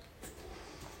 jeez.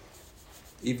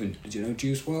 Even, did you know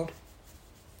Juice WRLD?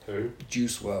 Who?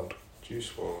 Juice WRLD.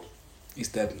 Juice WRLD. He's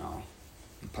dead now.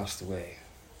 He passed away.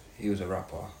 He was a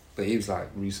rapper, but he was like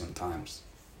recent times.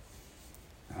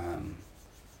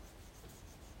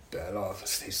 But a lot of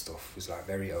his stuff was like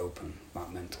very open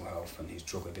about mental health and his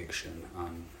drug addiction,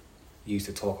 and he used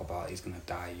to talk about he's gonna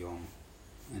die young,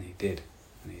 and he did,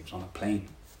 and he was on a plane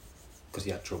because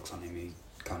he had drugs on him. He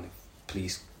kind of,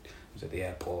 police was at the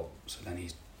airport, so then he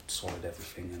swallowed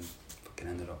everything and fucking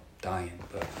ended up dying.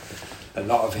 But a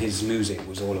lot of his music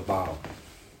was all about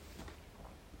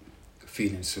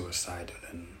feeling suicidal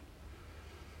and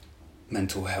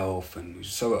mental health, and it was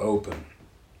so open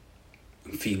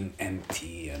and feeling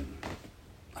empty. And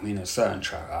I mean, a certain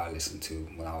track I listened to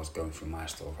when I was going through my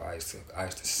stuff, I used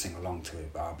to sing along to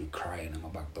it, but I'd be crying at my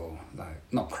back door, like,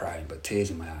 not crying, but tears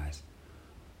in my eyes.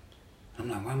 I'm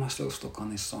like, why am I still stuck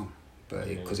on this song? But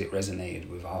because it resonated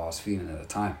with how I was feeling at the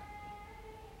time.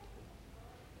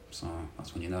 So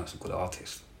that's when you know it's a good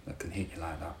artist that can hit you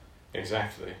like that.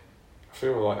 Exactly. I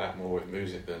feel like that more with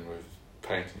music than with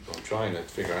painting. I'm trying to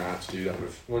figure out how to do that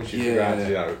with, once you figure out how to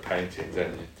do that with painting,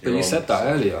 then But you said that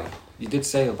earlier. You did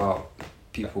say about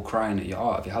people crying at your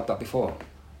art. Have you had that before?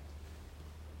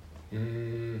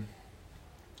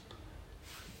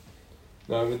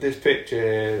 No, with this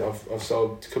picture, I've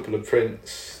sold a couple of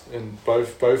prints, and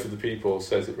both of the people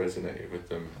says it resonated with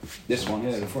them. This one,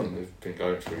 yeah, the front. They've been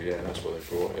going through, yeah, that's what they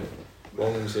brought in.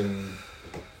 One's in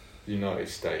the United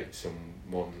States and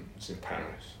one's in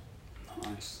Paris.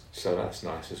 Nice. So that's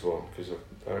nice as well, because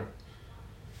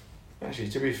actually,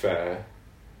 to be fair,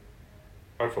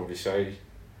 I'd probably say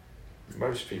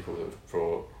most people that have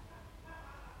brought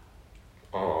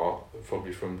art are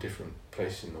probably from different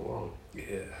places in the world.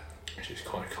 Yeah. Which is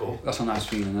quite cool. That's a nice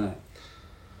feeling, isn't it?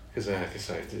 Because like I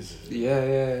say,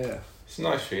 Yeah. It's a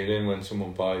nice feeling when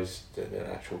someone buys the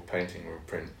actual painting or a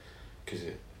print, because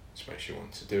it just makes you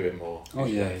want to do it more. Oh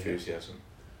yeah, enthusiasm.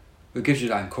 It gives you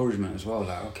that encouragement as well.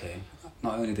 Like, okay,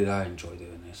 not only did I enjoy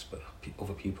doing this, but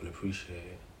other people appreciate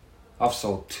it. I've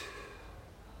sold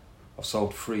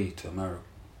 3 to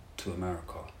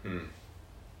America.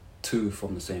 2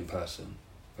 from the same person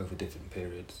over different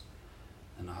periods,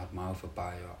 and I had my other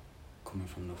buyer coming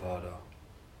from Nevada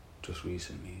just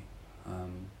recently.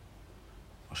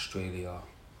 Australia.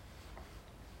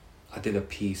 I did a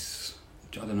piece.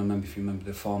 I don't remember if you remember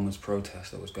the farmers'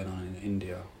 protest that was going on in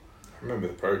India. I remember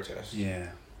the protest.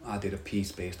 Yeah, I did a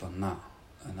piece based on that,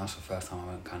 and that's the first time I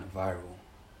went kind of viral.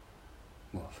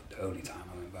 Well, the only time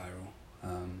I went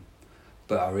viral.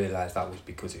 But I realised that was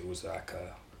because it was like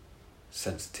a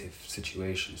sensitive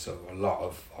situation. So a lot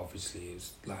of, obviously,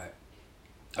 is like,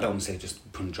 I don't want to say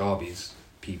just Punjabis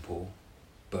people,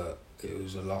 but it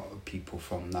was a lot of people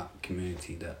from that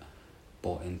community that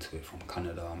bought into it, from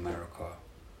Canada, America,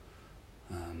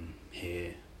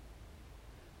 here.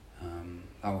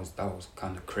 That was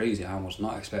kind of crazy. I was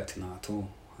not expecting that at all.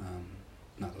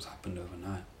 That just happened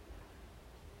overnight.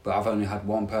 But I've only had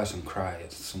one person cry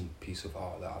at some piece of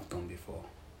art that I've done before,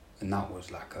 and that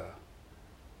was like a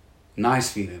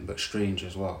nice feeling, but strange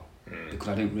as well, because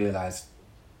I didn't realise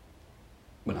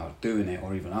when I was doing it,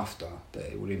 or even after,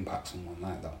 that it would impact someone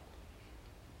like that.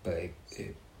 But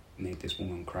it made this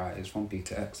woman cry. It's from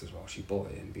B2X as well. She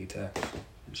bought it in B2X,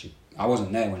 and I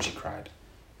wasn't there when she cried.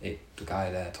 The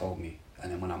guy there told me,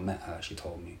 and then when I met her, she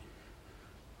told me.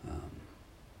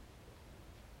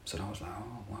 So I was like,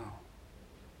 oh wow.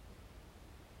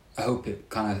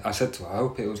 I said to her, I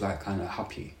hope it was like kind of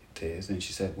happy tears. And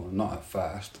she said, well, not at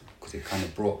first, because it kind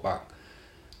of brought back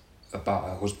about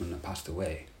her husband that passed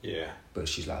away. Yeah. But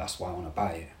she's like, that's why I want to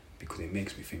buy it, because it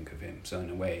makes me think of him. So in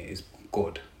a way, it's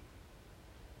good.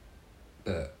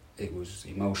 But it was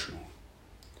emotional.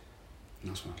 And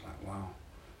that's when I was like, wow,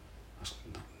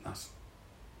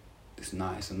 it's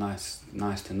nice and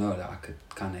nice to know that I could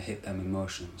kind of hit them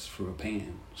emotions through a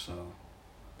painting. So,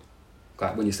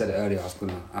 like when you said it earlier, I was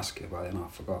going to ask you about it and I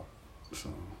forgot. So,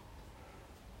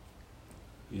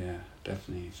 yeah,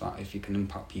 definitely. If you can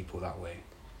impact people that way.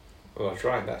 Well, I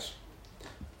tried. I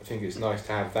think it's nice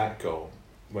to have that goal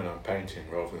when I'm painting,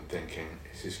 rather than thinking,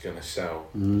 is this going to sell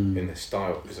in this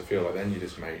style? Because I feel like then you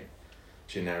just make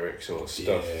generic sort of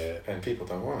stuff, and people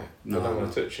don't want it. They don't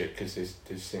want to touch it, because there's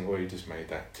this thing, well, you just made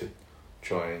that to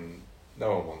try, and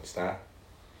no one wants that.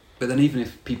 But then even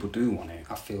if people do want it,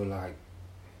 I feel like,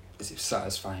 is it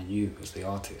satisfying you as the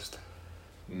artist?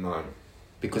 No.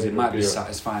 Because it might be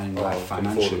satisfying, like,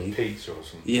 financially. Pizza or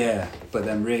something. Yeah, but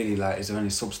then really, like, is there any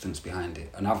substance behind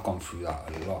it? And I've gone through that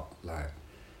a lot, like,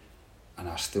 and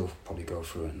I still probably go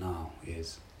through it now,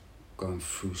 is going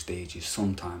through stages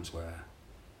sometimes where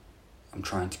I'm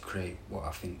trying to create what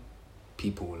I think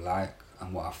people will like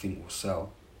and what I think will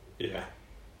sell. Yeah.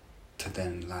 To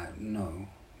then, like, no,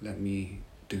 let me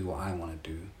do what I want to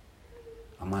do.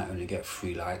 I might only get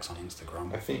 3 likes on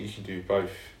Instagram. I think you can do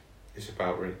both. It's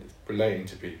about relating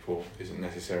to people. Isn't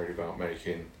necessarily about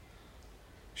making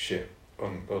shit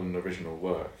on original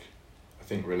work. I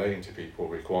think relating to people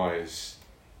requires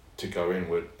to go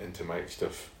inward and to make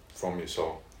stuff from your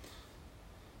soul.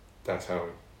 That's how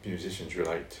musicians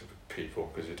relate to people,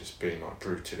 because they're just being like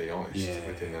brutally honest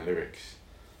within the lyrics.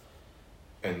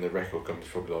 And the record company's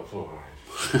probably like, oh,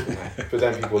 but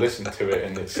then people listen to it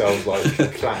and it sells like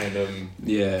platinum.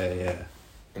 Yeah.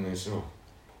 And then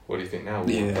what do you think now?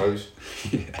 Warren Rose?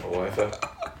 Or whatever.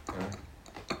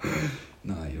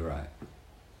 No, you're right.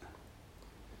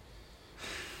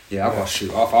 Yeah, I've got to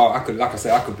shoot off.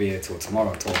 I could be here till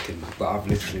tomorrow talking, but I've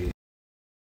literally